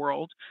healthcare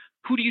world,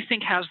 who do you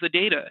think has the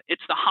data?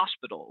 It's the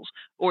hospitals.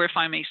 Or if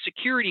I'm a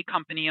security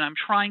company and I'm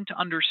trying to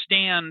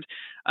understand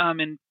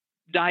and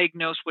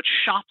diagnose what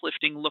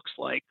shoplifting looks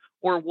like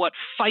or what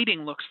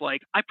fighting looks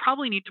like, I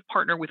probably need to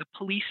partner with a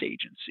police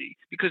agency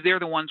because they're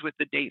the ones with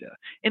the data.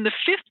 And the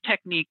 5th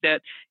technique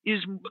that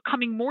is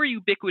becoming more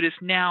ubiquitous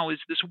now is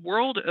this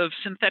world of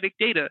synthetic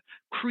data,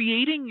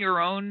 creating your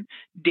own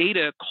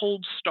data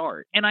cold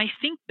start. And I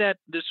think that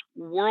this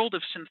world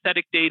of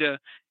synthetic data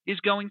is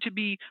going to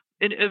be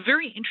a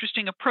very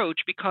interesting approach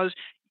because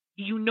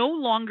you no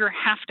longer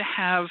have to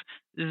have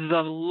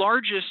the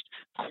largest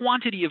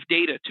quantity of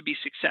data to be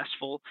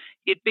successful.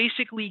 It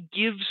basically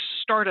gives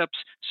startups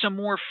some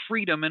more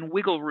freedom and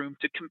wiggle room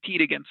to compete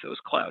against those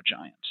cloud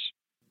giants.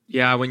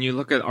 Yeah, when you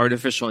look at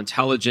artificial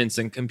intelligence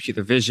and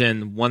computer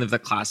vision, one of the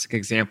classic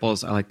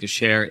examples I like to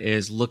share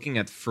is looking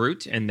at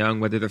fruit and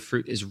knowing whether the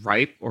fruit is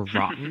ripe or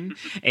rotten.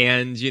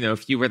 And,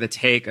 if you were to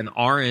take an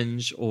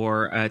orange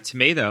or a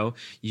tomato,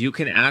 you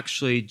can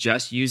actually,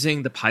 just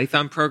using the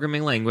Python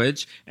programming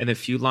language and a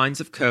few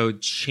lines of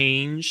code,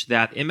 change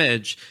that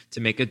image to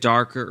make it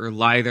darker or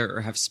lighter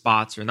or have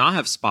spots or not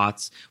have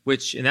spots,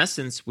 which in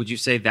essence, would you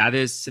say that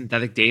is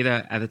synthetic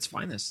data at its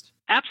finest?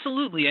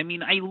 Absolutely. I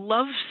mean, I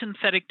love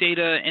synthetic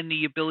data and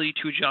the ability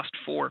to adjust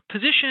for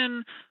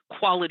position,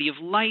 quality of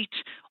light,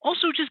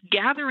 also just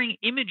gathering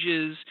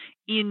images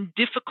in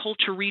difficult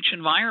to reach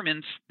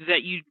environments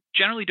that you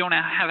generally don't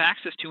have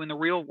access to in the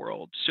real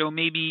world. So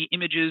maybe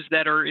images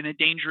that are in a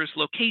dangerous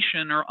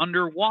location or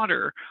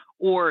underwater,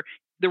 or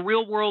the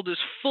real world is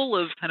full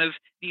of kind of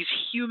these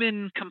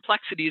human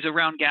complexities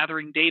around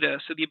gathering data.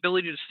 So the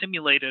ability to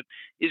simulate it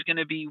is going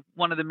to be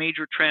one of the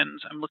major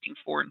trends I'm looking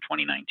for in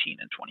 2019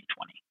 and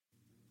 2020.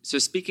 So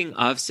speaking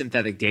of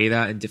synthetic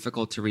data and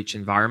difficult to reach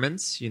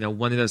environments,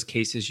 one of those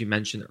cases you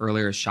mentioned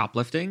earlier is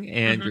shoplifting,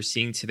 and you're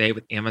seeing today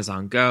with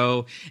Amazon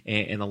Go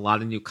and a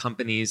lot of new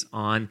companies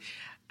on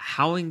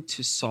how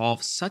to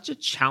solve such a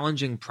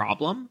challenging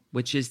problem,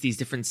 which is these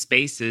different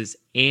spaces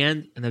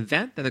and an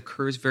event that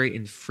occurs very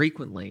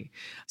infrequently.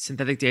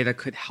 Synthetic data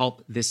could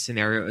help this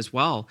scenario as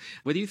well.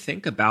 What do you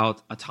think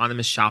about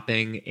autonomous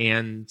shopping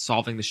and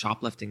solving the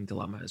shoplifting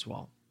dilemma as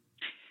well?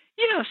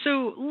 Yeah,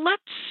 so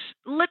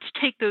let's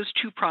take those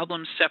two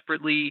problems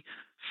separately.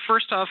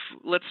 First off,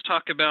 let's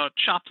talk about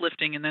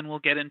shoplifting, and then we'll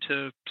get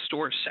into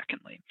stores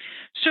secondly.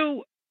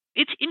 So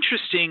it's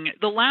interesting.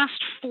 The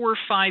last 4 or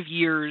 5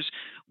 years,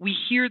 we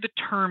hear the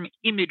term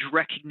image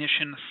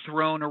recognition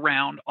thrown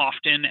around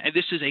often.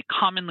 This is a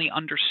commonly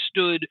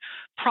understood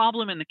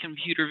problem in the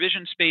computer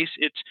vision space.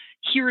 It's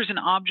here is an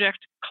object,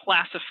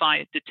 classify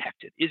it,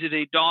 detect it. Is it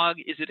a dog?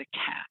 Is it a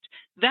cat?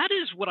 That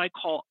is what I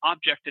call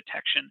object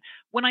detection.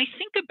 When I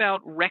think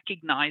about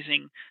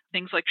recognizing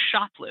things like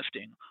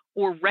shoplifting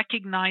or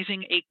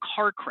recognizing a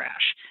car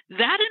crash,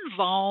 that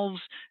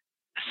involves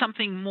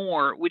something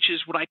more, which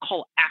is what I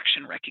call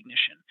action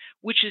recognition,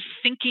 which is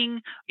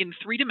thinking in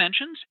 3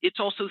 dimensions.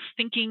 It's also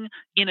thinking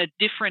in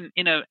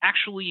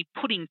actually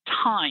putting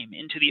time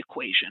into the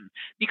equation.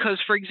 Because,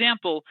 for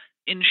example,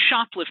 in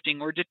shoplifting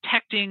or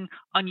detecting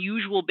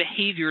unusual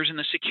behaviors in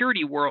the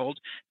security world,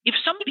 if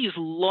somebody is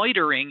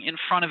loitering in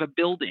front of a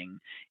building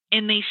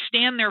and they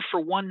stand there for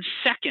 1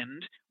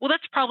 second, well,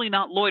 that's probably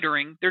not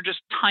loitering. They're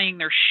just tying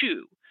their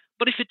shoe.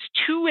 But if it's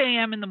 2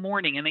 a.m. in the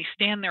morning and they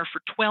stand there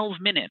for 12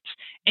 minutes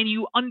and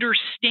you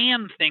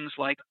understand things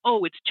like,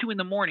 oh, it's 2 in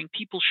the morning,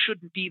 people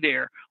shouldn't be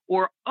there,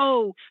 or,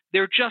 oh,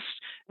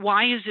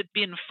 why has it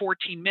been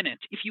 14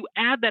 minutes? If you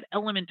add that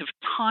element of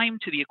time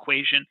to the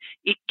equation,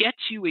 it gets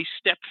you a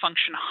step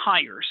function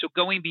higher. So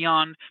going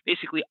beyond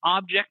basically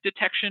object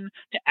detection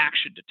to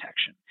action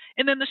detection.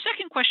 And then the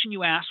second question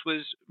you asked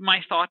was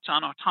my thoughts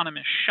on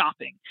autonomous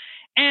shopping.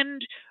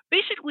 And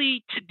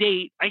basically to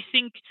date, I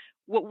think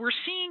what we're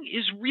seeing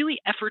is really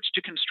efforts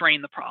to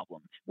constrain the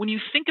problem. When you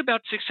think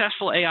about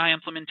successful AI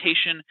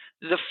implementation,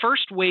 the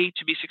first way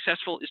to be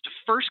successful is to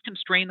first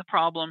constrain the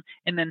problem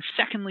and then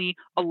secondly,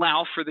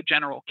 allow for the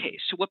general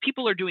case. So what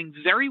people are doing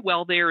very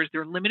well there is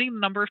they're limiting the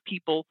number of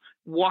people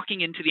walking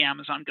into the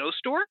Amazon Go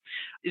store.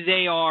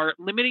 They are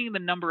limiting the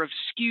number of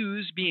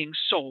SKUs being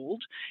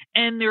sold,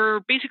 and they're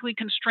basically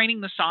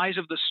constraining the size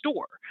of the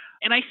store.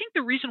 And I think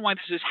the reason why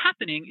this is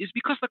happening is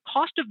because the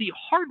cost of the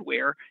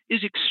hardware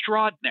is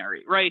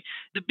extraordinary, right?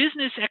 The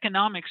business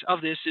economics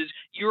of this is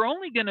you're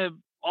only going to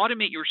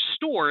automate your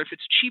store if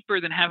it's cheaper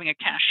than having a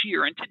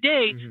cashier. And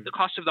today, the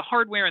cost of the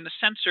hardware and the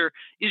sensor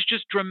is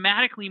just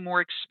dramatically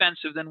more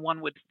expensive than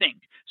one would think.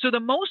 So the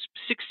most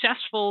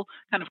successful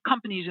kind of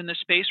companies in this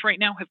space right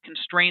now have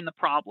constrained the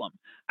problem.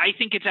 I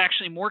think it's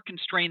actually more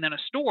constrained than a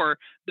store.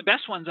 The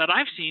best ones that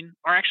I've seen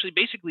are actually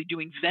basically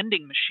doing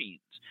vending machines.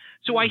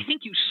 So I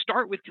think you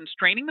start with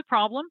constraining the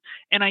problem,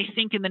 and I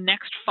think in the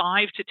next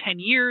 5 to 10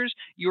 years,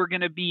 you're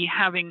going to be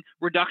having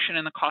reduction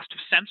in the cost of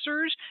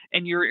sensors,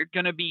 and you're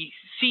going to be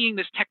seeing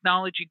this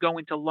technology go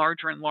into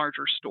larger and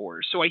larger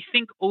stores. So I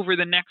think over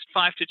the next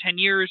 5 to 10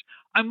 years,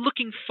 I'm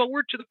looking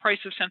forward to the price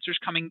of sensors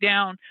coming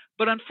down.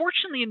 But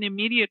unfortunately, in the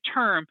immediate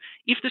term,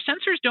 if the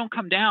sensors don't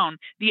come down,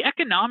 the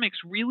economics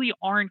really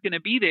aren't going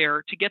to be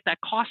there to get that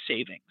cost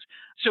savings.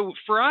 So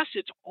for us,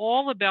 it's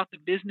all about the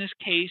business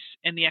case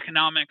and the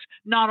economics,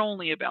 not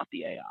only about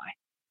the AI.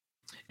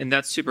 And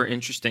that's super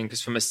interesting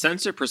because from a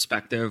sensor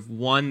perspective,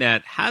 one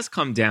that has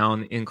come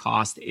down in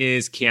cost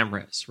is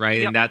cameras, right?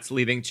 Yep. And that's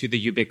leading to the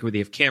ubiquity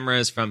of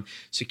cameras, from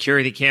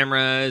security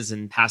cameras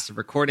and passive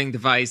recording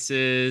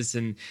devices.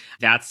 And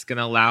that's going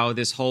to allow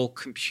this whole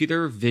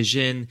computer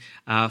vision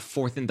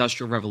fourth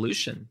industrial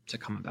revolution to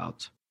come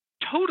about.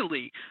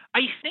 Totally.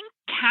 I think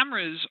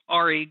cameras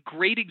are a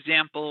great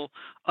example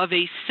of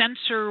a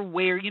sensor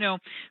where, 5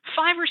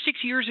 or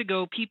 6 years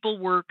ago, people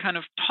were kind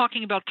of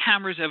talking about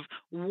cameras of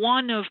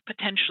one of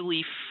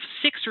potentially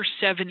 6 or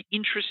 7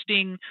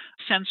 interesting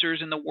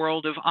sensors in the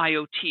world of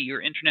IoT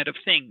or Internet of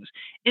Things.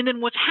 And then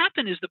what's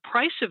happened is the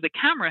price of the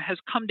camera has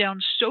come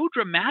down so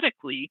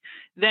dramatically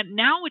that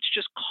now it's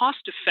just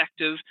cost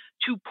effective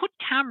to put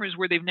cameras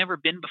where they've never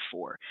been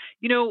before.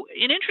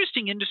 An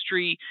interesting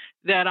industry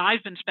that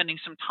I've been spending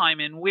some time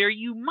in where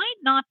you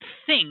might not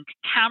think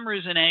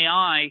cameras and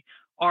AI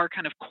are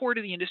kind of core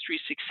to the industry's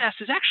success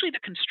is actually the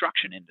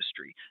construction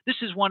industry. This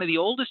is one of the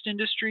oldest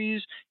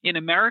industries in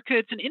America.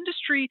 It's an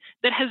industry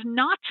that has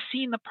not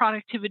seen the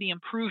productivity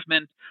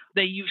improvement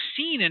that you've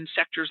seen in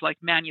sectors like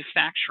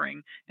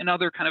manufacturing and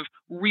other kind of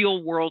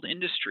real world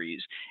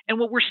industries. And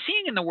what we're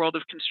seeing in the world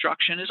of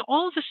construction is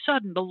all of a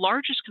sudden the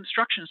largest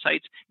construction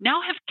sites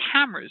now have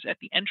cameras at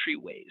the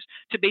entryways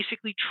to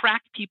basically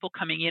track people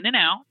coming in and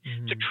out,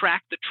 to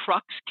track the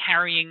trucks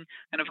carrying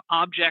kind of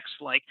objects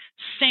like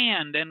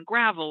sand and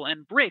gravel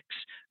and bricks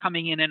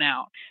coming in and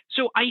out.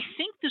 So I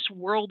think this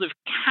world of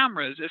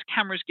cameras, as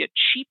cameras get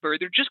cheaper,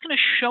 they're just going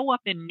to show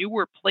up in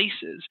newer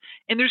places.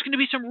 And there's going to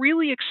be some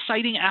really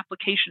exciting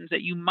applications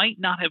that you might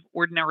not have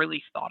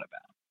ordinarily thought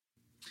about.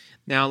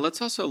 Now,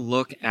 let's also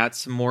look at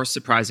some more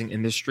surprising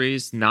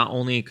industries, not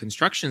only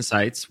construction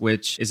sites,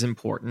 which is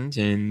important.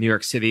 In New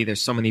York City,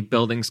 there's so many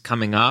buildings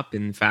coming up.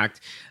 In fact,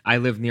 I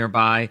live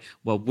nearby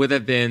what would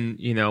have been,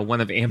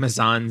 one of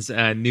Amazon's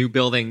new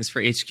buildings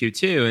for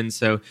HQ2. And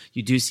so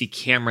you do see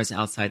cameras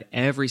outside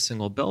every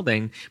single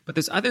building. But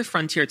there's other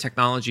frontier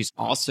technologies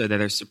also that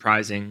are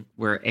surprising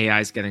where AI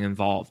is getting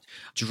involved.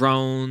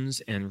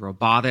 Drones and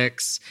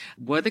robotics.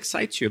 What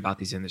excites you about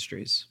these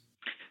industries?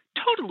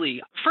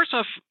 Totally. First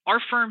off,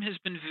 our firm has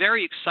been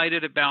very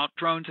excited about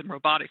drones and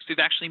robotics. We've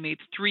actually made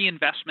 3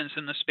 investments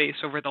in the space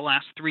over the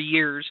last 3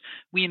 years.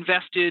 We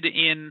invested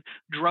in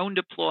Drone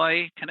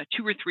Deploy kind of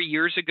 2 or 3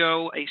 years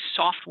ago, a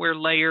software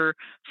layer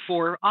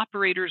for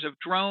operators of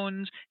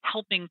drones,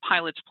 helping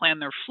pilots plan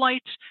their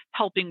flights,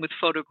 helping with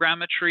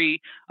photogrammetry.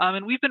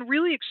 And we've been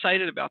really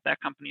excited about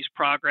that company's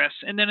progress.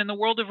 And then in the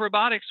world of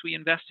robotics, we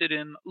invested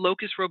in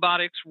Locus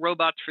Robotics,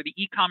 robots for the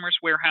e-commerce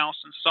warehouse,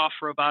 and Soft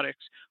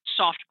Robotics,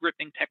 soft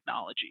gripping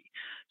technology.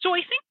 So I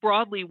think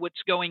broadly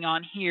what's going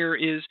on here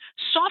is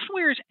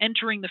software is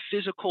entering the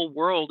physical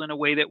world in a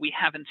way that we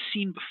haven't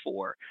seen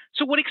before.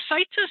 So what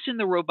excites us in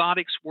the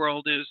robotics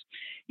world is,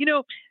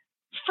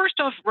 first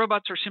off,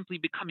 robots are simply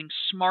becoming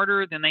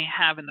smarter than they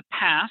have in the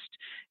past.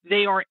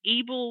 They are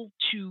able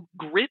to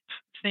grip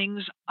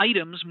things,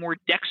 items more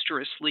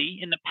dexterously.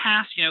 In the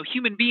past,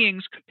 human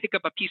beings could pick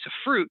up a piece of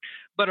fruit,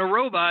 but a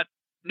robot,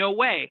 no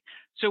way.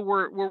 So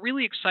we're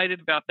really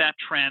excited about that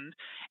trend.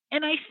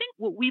 And I think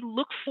what we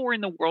look for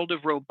in the world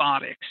of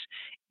robotics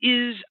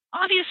is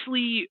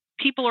obviously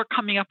people are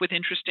coming up with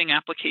interesting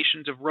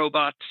applications of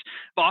robots.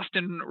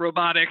 Boston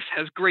Robotics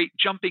has great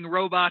jumping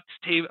robots.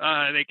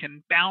 They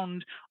can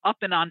bound up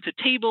and onto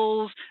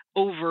tables,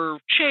 over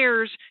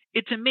chairs.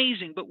 It's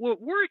amazing. But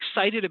what we're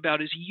excited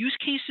about is use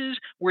cases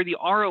where the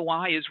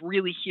ROI is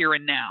really here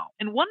and now.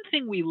 And one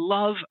thing we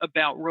love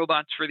about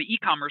robots for the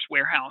e-commerce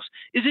warehouse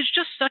is it's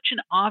just such an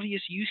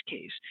obvious use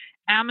case.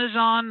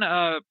 Amazon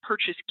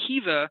purchased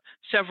Kiva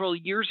several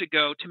years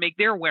ago to make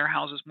their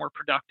warehouses more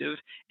productive.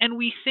 And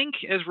we think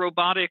as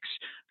robotics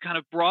kind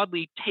of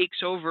broadly takes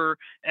over,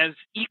 as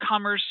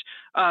e-commerce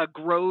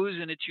grows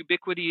in its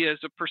ubiquity as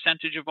a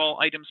percentage of all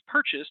items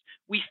purchased,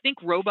 we think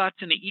robots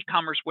in the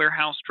e-commerce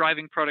warehouse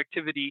driving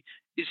productivity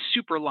is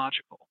super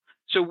logical.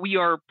 So we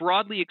are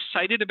broadly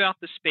excited about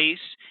the space.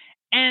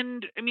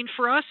 And I mean,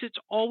 for us, it's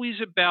always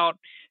about,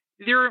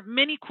 there are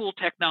many cool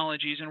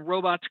technologies and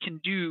robots can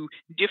do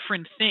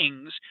different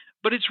things,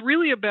 but it's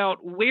really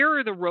about where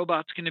are the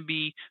robots going to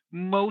be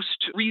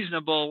most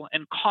reasonable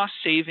and cost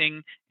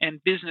saving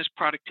and business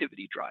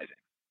productivity driving.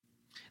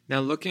 Now,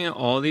 looking at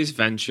all these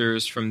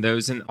ventures, from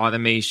those in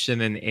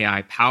automation and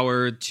AI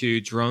powered to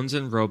drones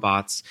and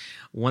robots,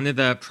 one of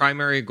the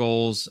primary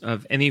goals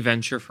of any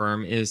venture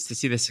firm is to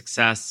see the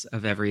success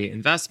of every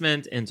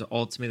investment and to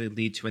ultimately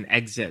lead to an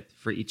exit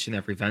for each and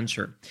every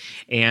venture.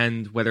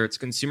 And whether it's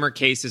consumer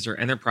cases or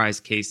enterprise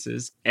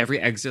cases, every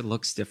exit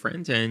looks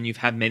different. And you've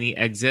had many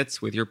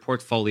exits with your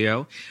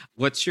portfolio.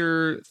 What's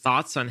your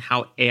thoughts on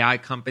how AI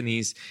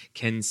companies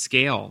can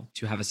scale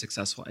to have a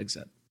successful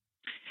exit?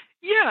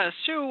 Yeah,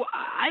 so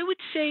I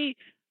would say,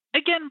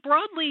 again,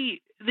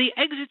 broadly, the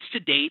exits to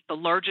date, the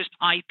largest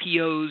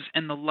IPOs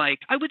and the like,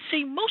 I would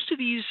say most of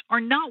these are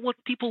not what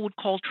people would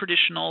call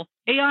traditional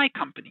AI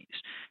companies.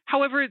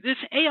 However, this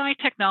AI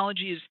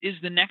technology is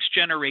the next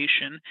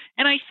generation.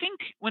 And I think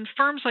when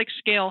firms like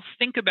Scale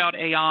think about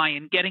AI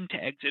and getting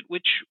to exit,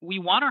 which we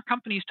want our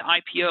companies to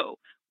IPO,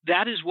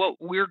 that is what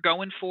we're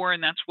going for,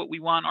 and that's what we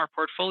want our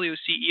portfolio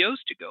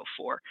CEOs to go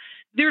for.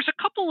 There's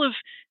a couple of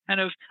kind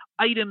of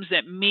items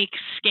that make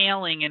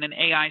scaling in an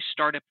AI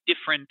startup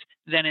different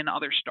than in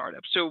other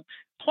startups. So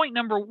point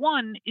number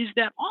one is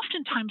that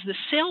oftentimes the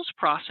sales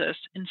process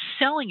in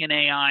selling an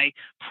AI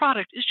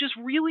product is just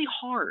really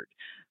hard,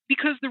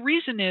 because the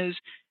reason is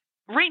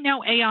right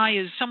now AI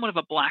is somewhat of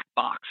a black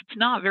box. It's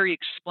not very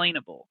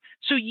explainable.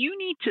 So you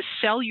need to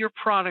sell your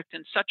product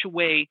in such a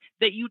way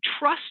that you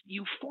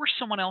force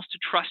someone else to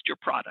trust your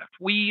product.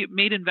 We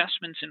made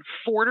investments in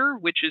Forter,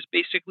 which is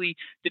basically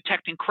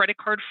detecting credit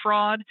card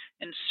fraud,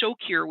 and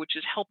Socure, which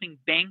is helping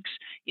banks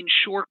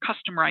ensure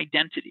customer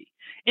identity.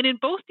 And in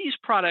both these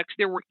products,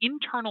 there were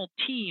internal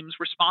teams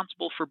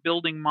responsible for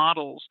building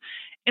models.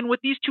 And what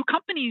these two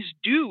companies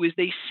do is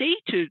they say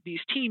to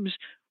these teams,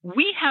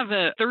 we have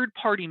a third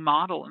party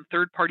model and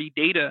third party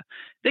data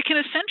that can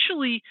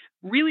essentially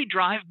really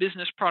drive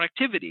business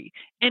productivity.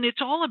 And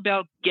it's all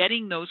about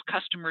getting those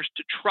customers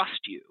to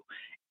trust you.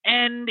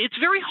 And it's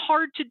very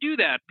hard to do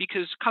that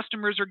because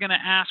customers are going to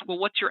ask, well,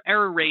 what's your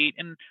error rate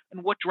and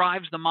what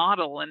drives the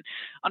model? And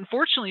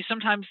unfortunately,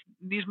 sometimes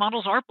these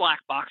models are black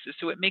boxes,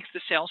 so it makes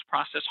the sales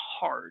process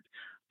hard.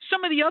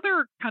 Some of the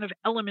other kind of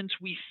elements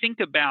we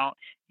think about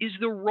is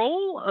the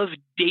role of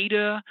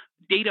data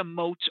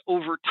moats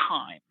over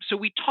time. So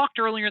we talked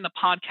earlier in the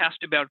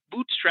podcast about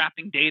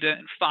bootstrapping data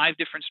and 5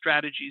 different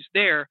strategies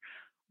there.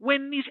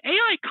 When these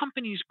AI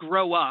companies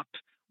grow up,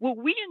 what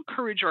we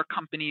encourage our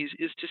companies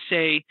is to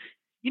say,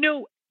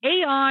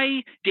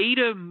 AI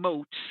data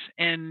moats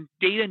and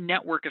data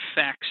network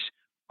effects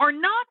are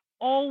not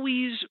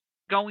always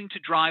going to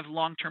drive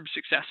long-term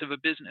success of a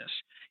business.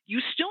 You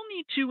still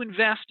need to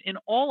invest in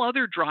all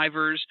other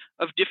drivers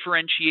of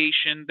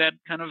differentiation that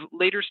kind of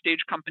later stage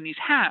companies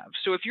have.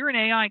 So if you're an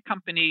AI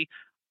company,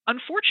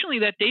 unfortunately,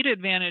 that data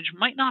advantage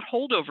might not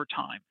hold over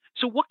time.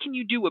 So what can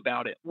you do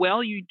about it?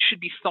 Well, you should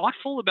be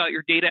thoughtful about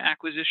your data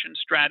acquisition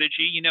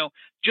strategy.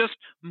 Just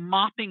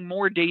mopping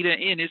more data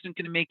in isn't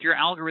going to make your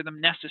algorithm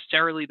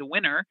necessarily the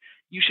winner.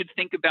 You should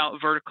think about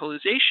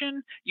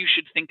verticalization. You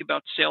should think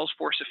about sales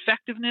force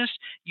effectiveness.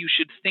 You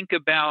should think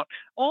about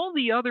all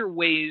the other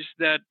ways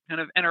that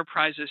kind of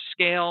enterprises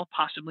scale,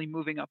 possibly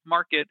moving up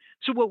market.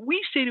 So what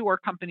we say to our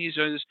companies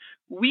is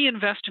we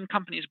invest in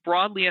companies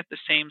broadly at the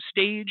same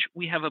stage.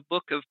 We have a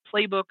book of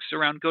playbooks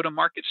around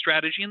go-to-market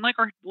strategy and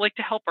like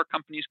to help our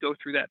companies go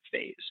through that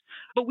phase.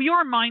 But we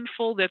are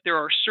mindful that there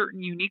are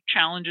certain unique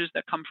challenges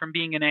that come from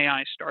being an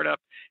AI startup.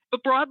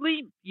 But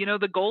broadly,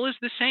 the goal is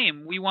the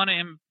same. We want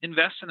to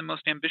invest in the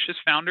most ambitious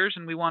founders,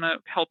 and we want to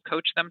help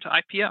coach them to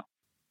IPO.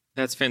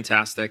 That's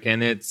fantastic.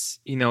 And it's,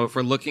 if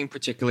we're looking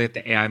particularly at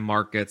the AI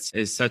markets,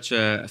 is such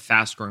a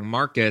fast growing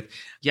market.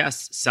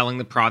 Yes, selling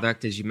the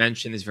product, as you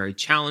mentioned, is very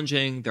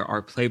challenging. There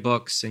are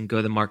playbooks and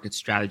go-to-market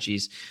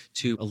strategies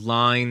to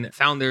align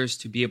founders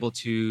to be able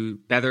to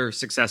better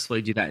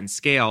successfully do that and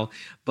scale.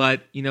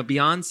 But,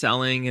 beyond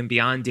selling and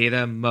beyond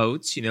data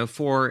moats,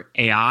 for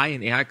AI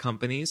and AI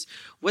companies,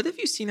 what have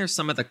you seen are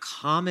some of the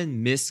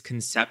common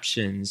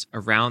misconceptions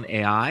around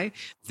AI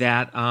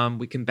that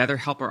we can better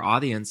help our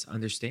audience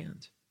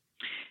understand?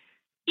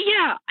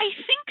 Yeah, I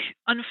think,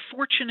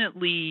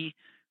 unfortunately,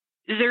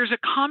 there's a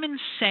common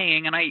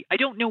saying, and I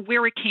don't know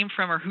where it came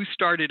from or who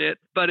started it,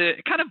 but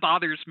it kind of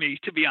bothers me,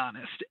 to be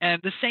honest. And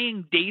the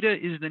saying, data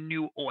is the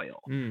new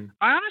oil.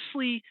 I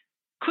honestly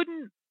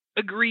couldn't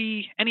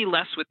agree any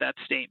less with that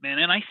statement,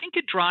 and I think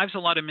it drives a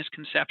lot of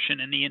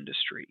misconception in the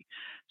industry.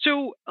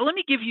 So let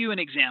me give you an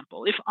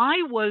example. If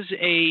I was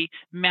a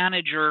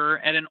manager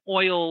at an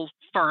oil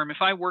firm, if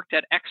I worked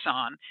at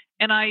Exxon,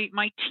 and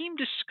my team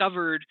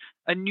discovered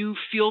a new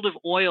field of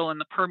oil in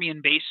the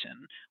Permian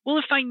Basin, well,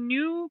 if I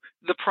knew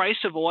the price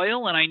of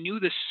oil and I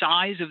knew the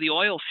size of the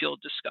oil field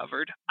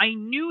discovered, I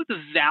knew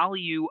the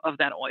value of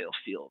that oil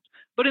field.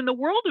 But in the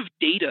world of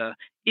data,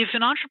 if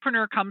an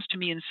entrepreneur comes to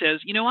me and says,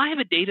 I have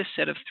a data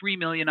set of 3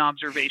 million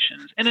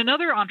observations, and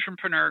another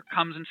entrepreneur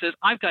comes and says,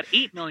 I've got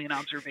 8 million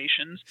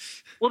observations,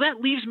 well,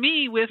 that leaves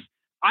me with,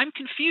 I'm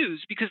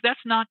confused because that's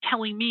not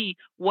telling me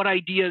what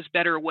idea is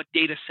better, what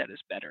data set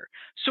is better.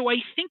 So I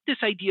think this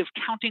idea of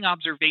counting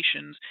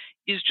observations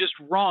is just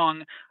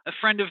wrong. A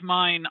friend of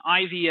mine,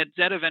 Ivy at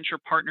Zeta Venture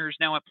Partners,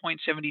 now at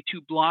Point72,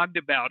 blogged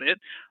about it.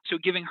 So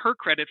giving her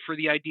credit for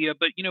the idea.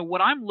 But,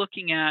 what I'm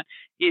looking at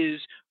is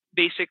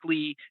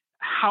basically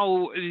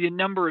how the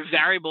number of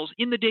variables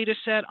in the data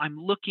set. I'm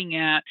looking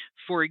at,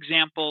 for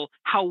example,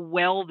 how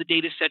well the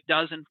data set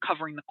does in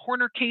covering the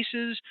corner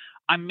cases.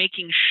 I'm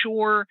making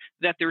sure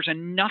that there's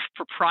enough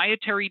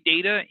proprietary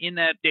data in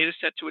that data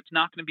set so it's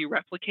not going to be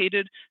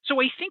replicated. So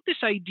I think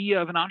this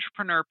idea of an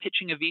entrepreneur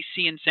pitching a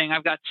VC and saying,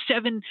 I've got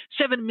 7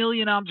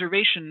 million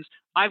observations,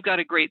 I've got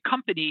a great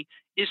company,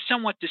 is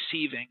somewhat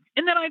deceiving.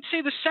 And then I'd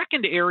say the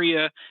second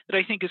area that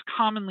I think is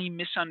commonly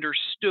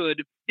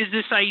misunderstood is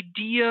this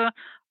idea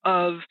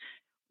of,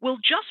 well,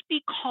 just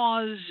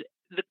because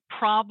the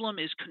problem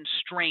is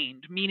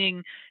constrained,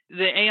 meaning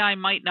the AI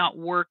might not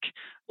work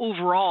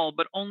overall,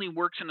 but only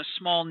works in a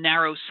small,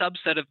 narrow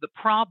subset of the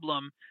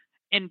problem.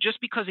 And just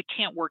because it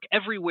can't work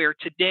everywhere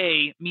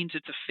today means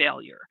it's a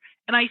failure.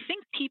 And I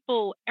think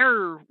people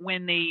err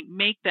when they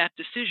make that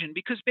decision,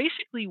 because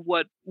basically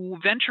what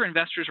venture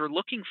investors are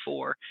looking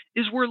for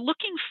is we're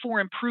looking for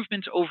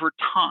improvements over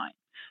time.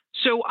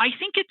 So I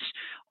think it's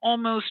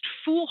almost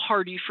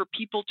foolhardy for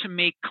people to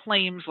make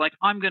claims like,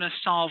 I'm going to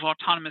solve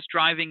autonomous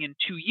driving in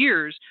 2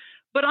 years,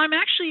 But I'm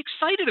actually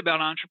excited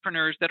about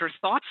entrepreneurs that are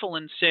thoughtful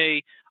and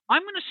say,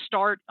 I'm going to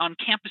start on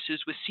campuses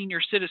with senior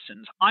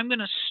citizens. I'm going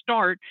to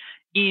start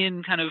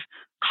in kind of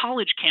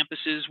college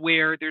campuses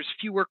where there's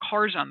fewer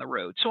cars on the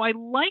road. So I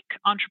like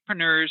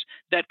entrepreneurs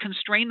that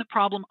constrain the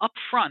problem up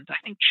front. I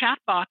think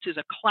chatbots is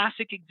a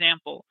classic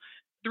example.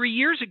 3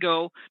 years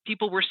ago,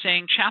 people were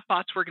saying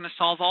chatbots were going to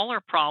solve all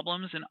our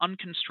problems and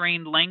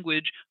unconstrained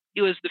language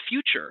was the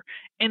future.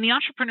 And the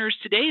entrepreneurs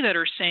today that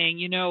are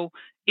saying,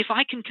 if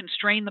I can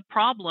constrain the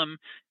problem,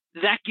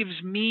 that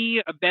gives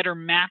me a better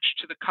match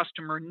to the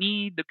customer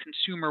need, the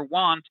consumer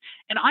want.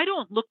 And I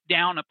don't look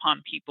down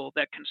upon people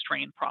that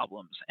constrain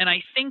problems. And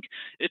I think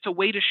it's a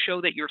way to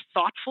show that you're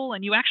thoughtful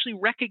and you actually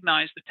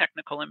recognize the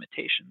technical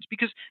limitations,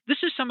 because this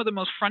is some of the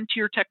most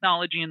frontier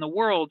technology in the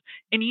world,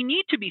 and you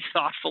need to be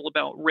thoughtful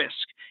about risk.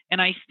 And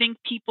I think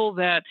people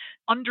that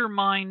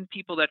undermine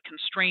people that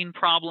constrain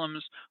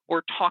problems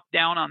or talk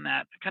down on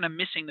that are kind of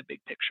missing the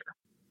big picture.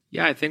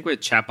 Yeah, I think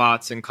with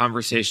chatbots and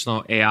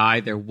conversational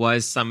AI, there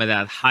was some of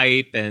that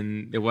hype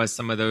and there was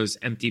some of those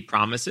empty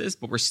promises,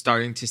 but we're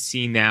starting to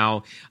see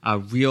now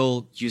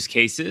real use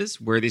cases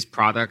where these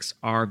products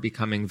are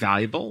becoming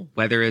valuable,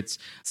 whether it's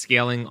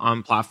scaling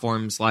on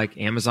platforms like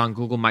Amazon,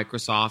 Google,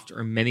 Microsoft,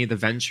 or many of the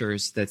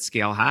ventures that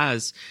Scale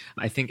has.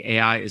 I think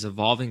AI is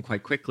evolving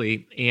quite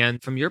quickly.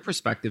 And from your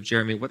perspective,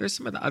 Jeremy, what are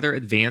some of the other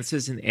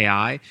advances in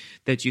AI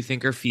that you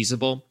think are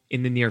feasible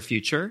in the near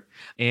future,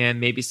 and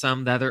maybe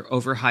some that are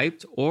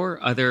overhyped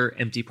or other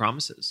empty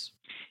promises?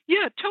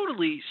 Yeah,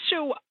 totally.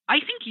 So I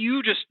think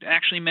you just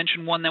actually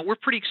mentioned one that we're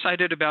pretty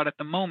excited about at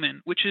the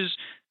moment, which is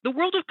the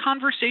world of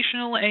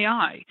conversational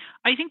AI.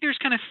 I think there's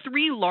kind of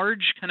three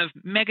large kind of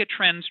mega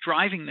trends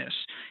driving this.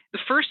 The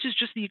first is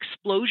just the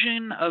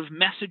explosion of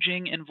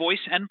messaging and voice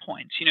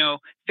endpoints,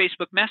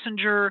 Facebook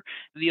Messenger,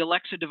 the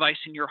Alexa device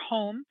in your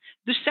home.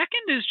 The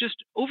second is just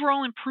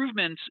overall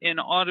improvements in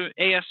auto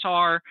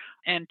ASR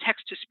and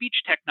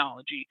text-to-speech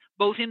technology,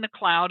 both in the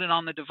cloud and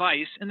on the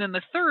device. And then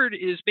the third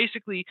is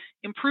basically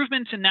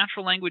improvements in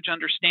natural language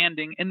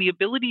understanding and the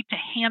ability to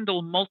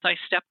handle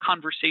multi-step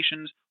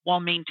conversations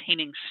while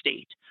maintaining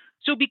state.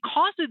 So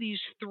because of these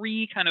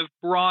three kind of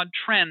broad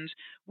trends,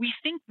 we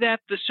think that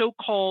the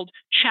so-called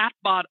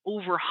chatbot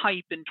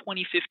overhype in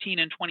 2015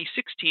 and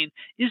 2016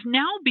 is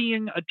now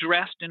being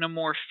addressed in a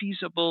more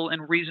feasible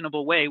and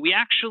reasonable way. We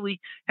actually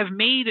have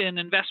made an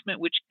investment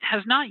which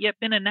has not yet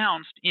been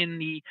announced in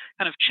the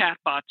kind of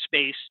chatbot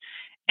space.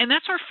 And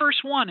that's our first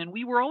one. And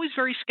we were always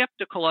very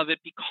skeptical of it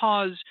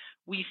because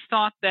we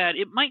thought that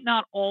it might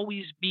not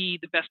always be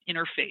the best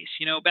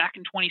interface. Back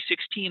in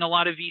 2016, a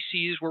lot of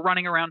VCs were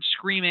running around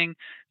screaming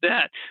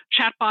that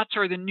chatbots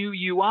are the new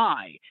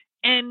UI.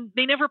 And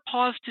they never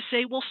paused to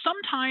say, well,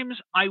 sometimes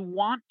I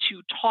want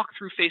to talk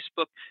through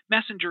Facebook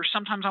Messenger.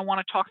 Sometimes I want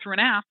to talk through an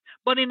app.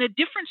 But in a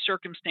different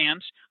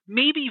circumstance,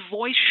 maybe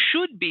voice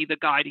should be the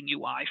guiding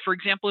UI. For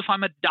example, if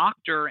I'm a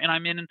doctor and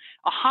I'm in a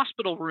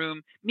hospital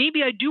room,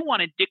 maybe I do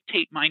want to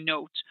dictate my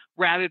notes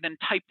rather than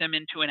type them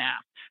into an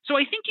app. So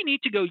I think you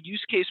need to go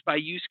use case by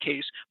use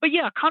case. But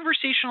yeah,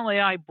 conversational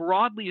AI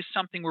broadly is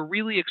something we're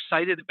really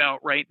excited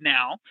about right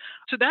now.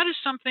 So that is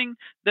something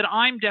that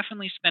I'm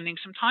definitely spending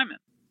some time in.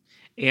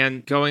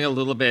 And going a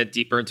little bit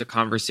deeper into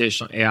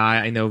conversational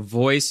AI, I know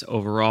voice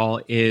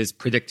overall is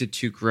predicted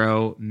to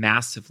grow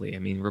massively. I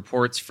mean,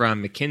 reports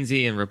from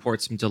McKinsey and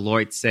reports from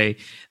Deloitte say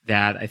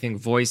that I think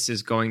voice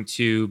is going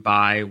to,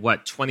 by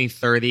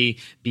 2030,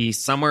 be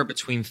somewhere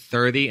between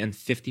 30 and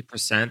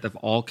 50% of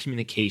all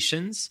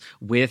communications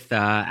with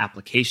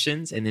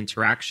applications and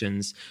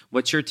interactions.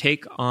 What's your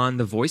take on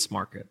the voice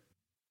market?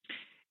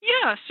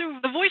 Yeah, so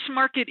the voice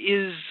market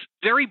is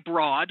very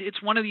broad.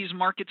 It's one of these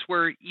markets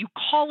where you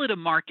call it a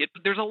market,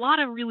 but there's a lot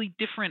of really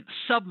different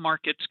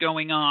sub-markets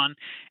going on.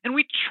 And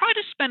we try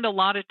to spend a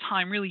lot of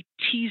time really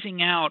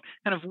teasing out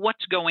kind of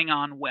what's going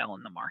on well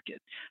in the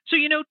market. So,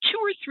 2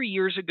 or 3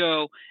 years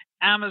ago,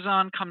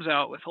 Amazon comes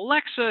out with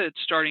Alexa.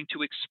 It's starting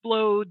to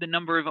explode. The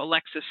number of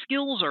Alexa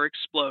skills are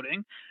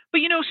exploding.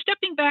 But,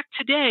 stepping back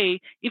today,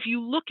 if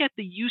you look at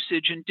the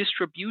usage and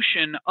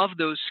distribution of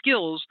those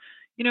skills,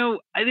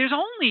 there's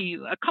only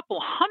a couple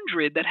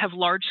hundred that have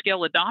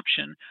large-scale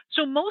adoption.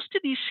 So most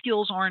of these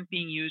skills aren't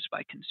being used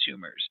by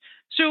consumers.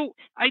 So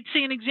I'd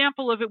say an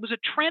example of it was a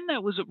trend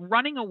that was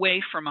running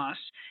away from us,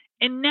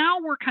 and now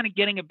we're kind of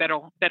getting a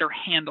better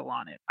handle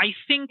on it. I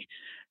think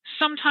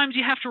sometimes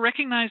you have to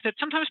recognize that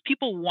sometimes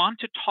people want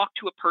to talk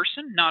to a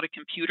person, not a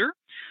computer.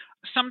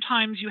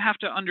 Sometimes you have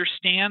to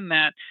understand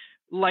that,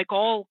 like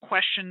all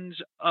questions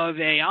of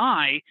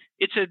AI,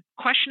 it's a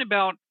question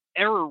about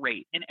error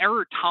rate and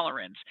error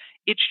tolerance.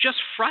 It's just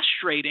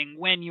frustrating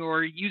when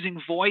you're using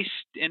voice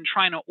and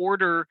trying to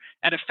order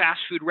at a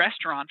fast food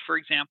restaurant, for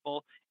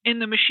example,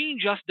 and the machine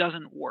just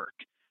doesn't work.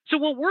 So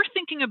what we're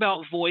thinking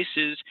about voice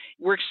is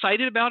we're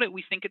excited about it.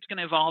 We think it's going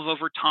to evolve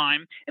over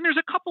time. And there's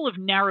a couple of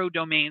narrow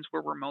domains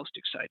where we're most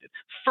excited.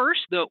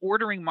 First, the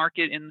ordering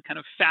market in kind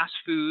of fast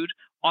food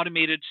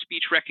automated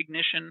speech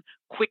recognition,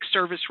 quick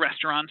service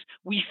restaurants.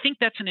 We think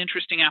that's an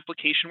interesting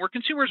application where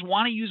consumers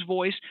want to use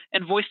voice,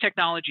 and voice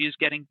technology is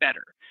getting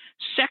better.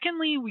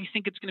 Secondly, we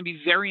think it's going to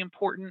be very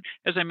important,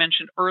 as I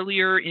mentioned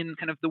earlier, in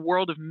kind of the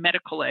world of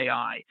medical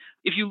AI.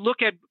 If you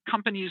look at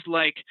companies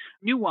like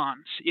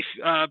Nuance,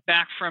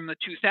 back from the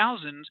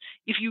 2000s,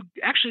 if you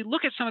actually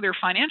look at some of their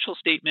financial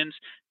statements,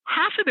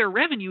 half of their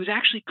revenue is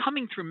actually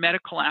coming through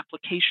medical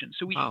applications.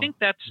 So we think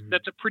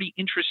that's a pretty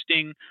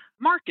interesting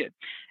market.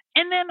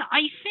 And then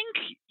I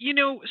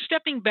think,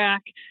 stepping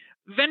back,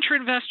 venture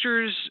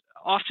investors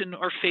often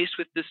are faced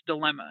with this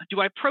dilemma.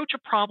 Do I approach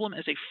a problem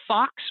as a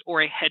fox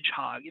or a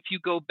hedgehog? If you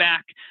go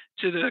back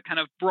to the kind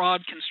of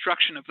broad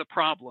construction of the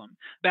problem,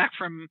 back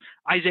from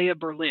Isaiah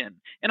Berlin.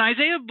 And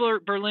Isaiah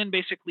Berlin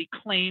basically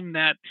claimed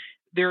that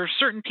there are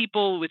certain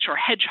people which are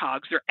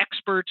hedgehogs, they're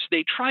experts,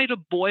 they try to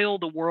boil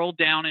the world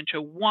down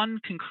into one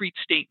concrete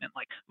statement,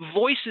 like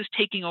voice is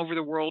taking over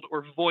the world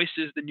or voice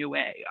is the new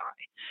AI.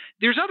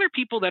 There's other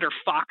people that are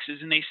foxes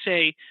and they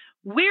say,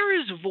 where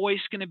is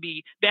voice going to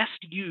be best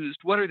used?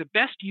 What are the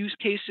best use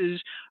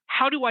cases?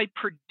 How do I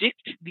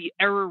predict the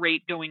error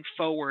rate going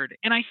forward?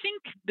 And I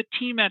think the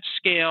team at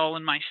Scale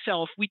and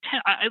myself,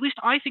 at least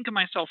I think of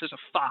myself as a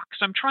fox.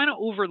 I'm trying to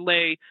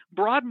overlay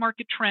broad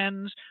market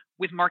trends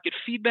with market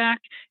feedback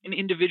and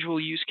individual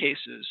use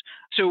cases.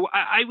 So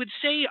I would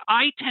say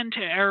I tend to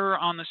err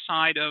on the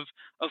side of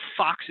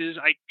foxes.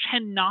 I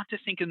tend not to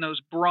think in those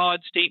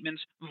broad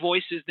statements,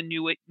 voice is the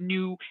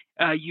new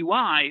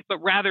UI, but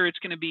rather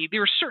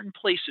there are certain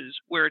places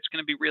where it's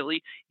going to be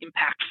really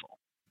impactful.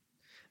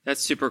 That's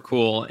super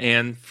cool.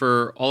 And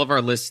for all of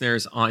our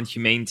listeners on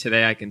Humane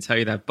today, I can tell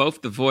you that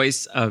both the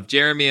voice of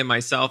Jeremy and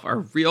myself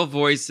are real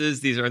voices.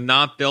 These are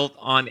not built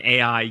on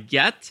AI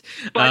yet.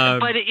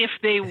 But if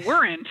they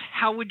weren't,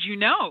 how would you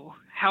know?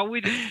 How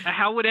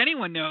would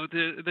anyone know?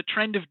 The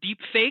trend of deep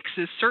fakes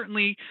is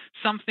certainly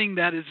something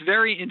that is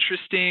very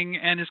interesting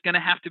and is going to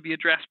have to be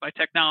addressed by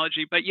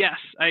technology. But yes,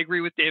 I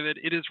agree with David.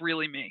 It is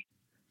really me.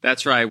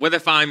 That's right. What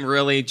if I'm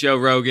really Joe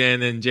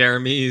Rogan and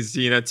Jeremy's,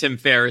 Tim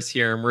Ferriss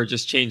here, and we're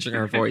just changing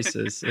our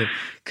voices? It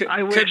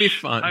could be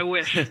fun. I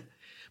wish.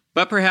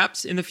 But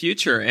perhaps in the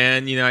future.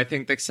 And, I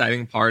think the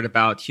exciting part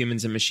about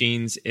humans and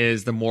machines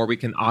is the more we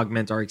can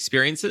augment our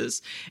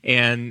experiences.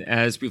 And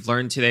as we've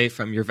learned today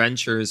from your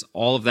ventures,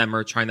 all of them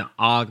are trying to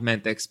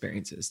augment the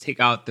experiences, take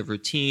out the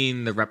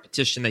routine, the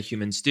repetition that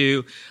humans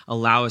do,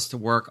 allow us to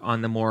work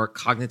on the more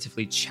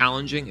cognitively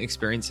challenging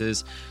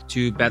experiences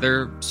to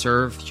better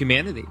serve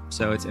humanity.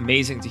 So it's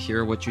amazing to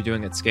hear what you're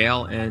doing at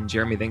Scale. And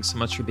Jeremy, thanks so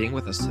much for being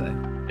with us today.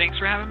 Thanks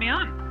for having me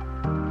on.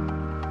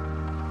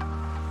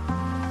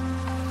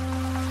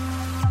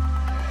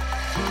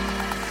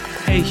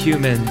 Hey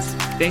humans,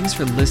 thanks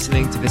for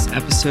listening to this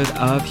episode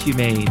of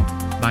Humane.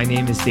 My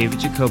name is David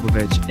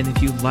Jakobovich, and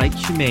if you like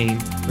Humane,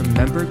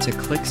 remember to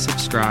click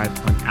subscribe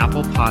on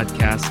Apple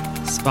Podcasts,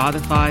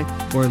 Spotify,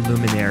 or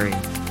Luminary.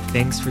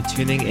 Thanks for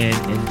tuning in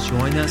and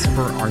join us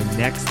for our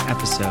next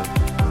episode.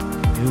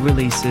 New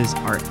releases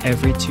are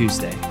every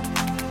Tuesday.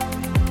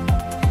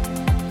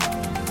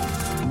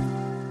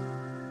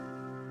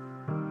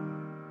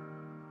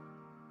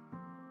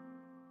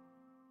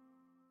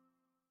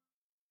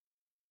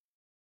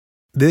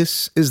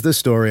 This is the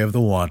story of the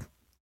one.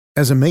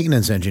 As a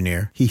maintenance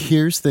engineer, he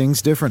hears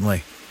things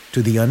differently.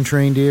 To the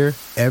untrained ear,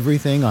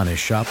 everything on his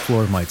shop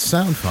floor might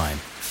sound fine,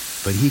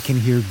 but he can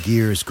hear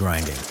gears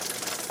grinding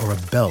or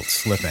a belt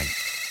slipping.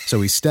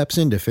 So he steps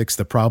in to fix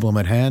the problem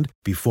at hand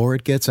before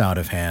it gets out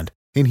of hand.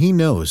 And he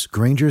knows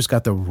Grainger's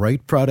got the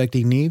right product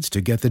he needs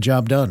to get the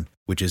job done,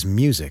 which is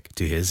music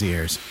to his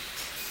ears.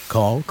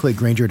 Call, click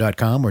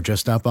Grainger.com, or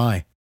just stop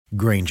by.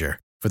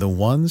 Grainger, for the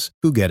ones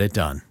who get it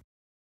done.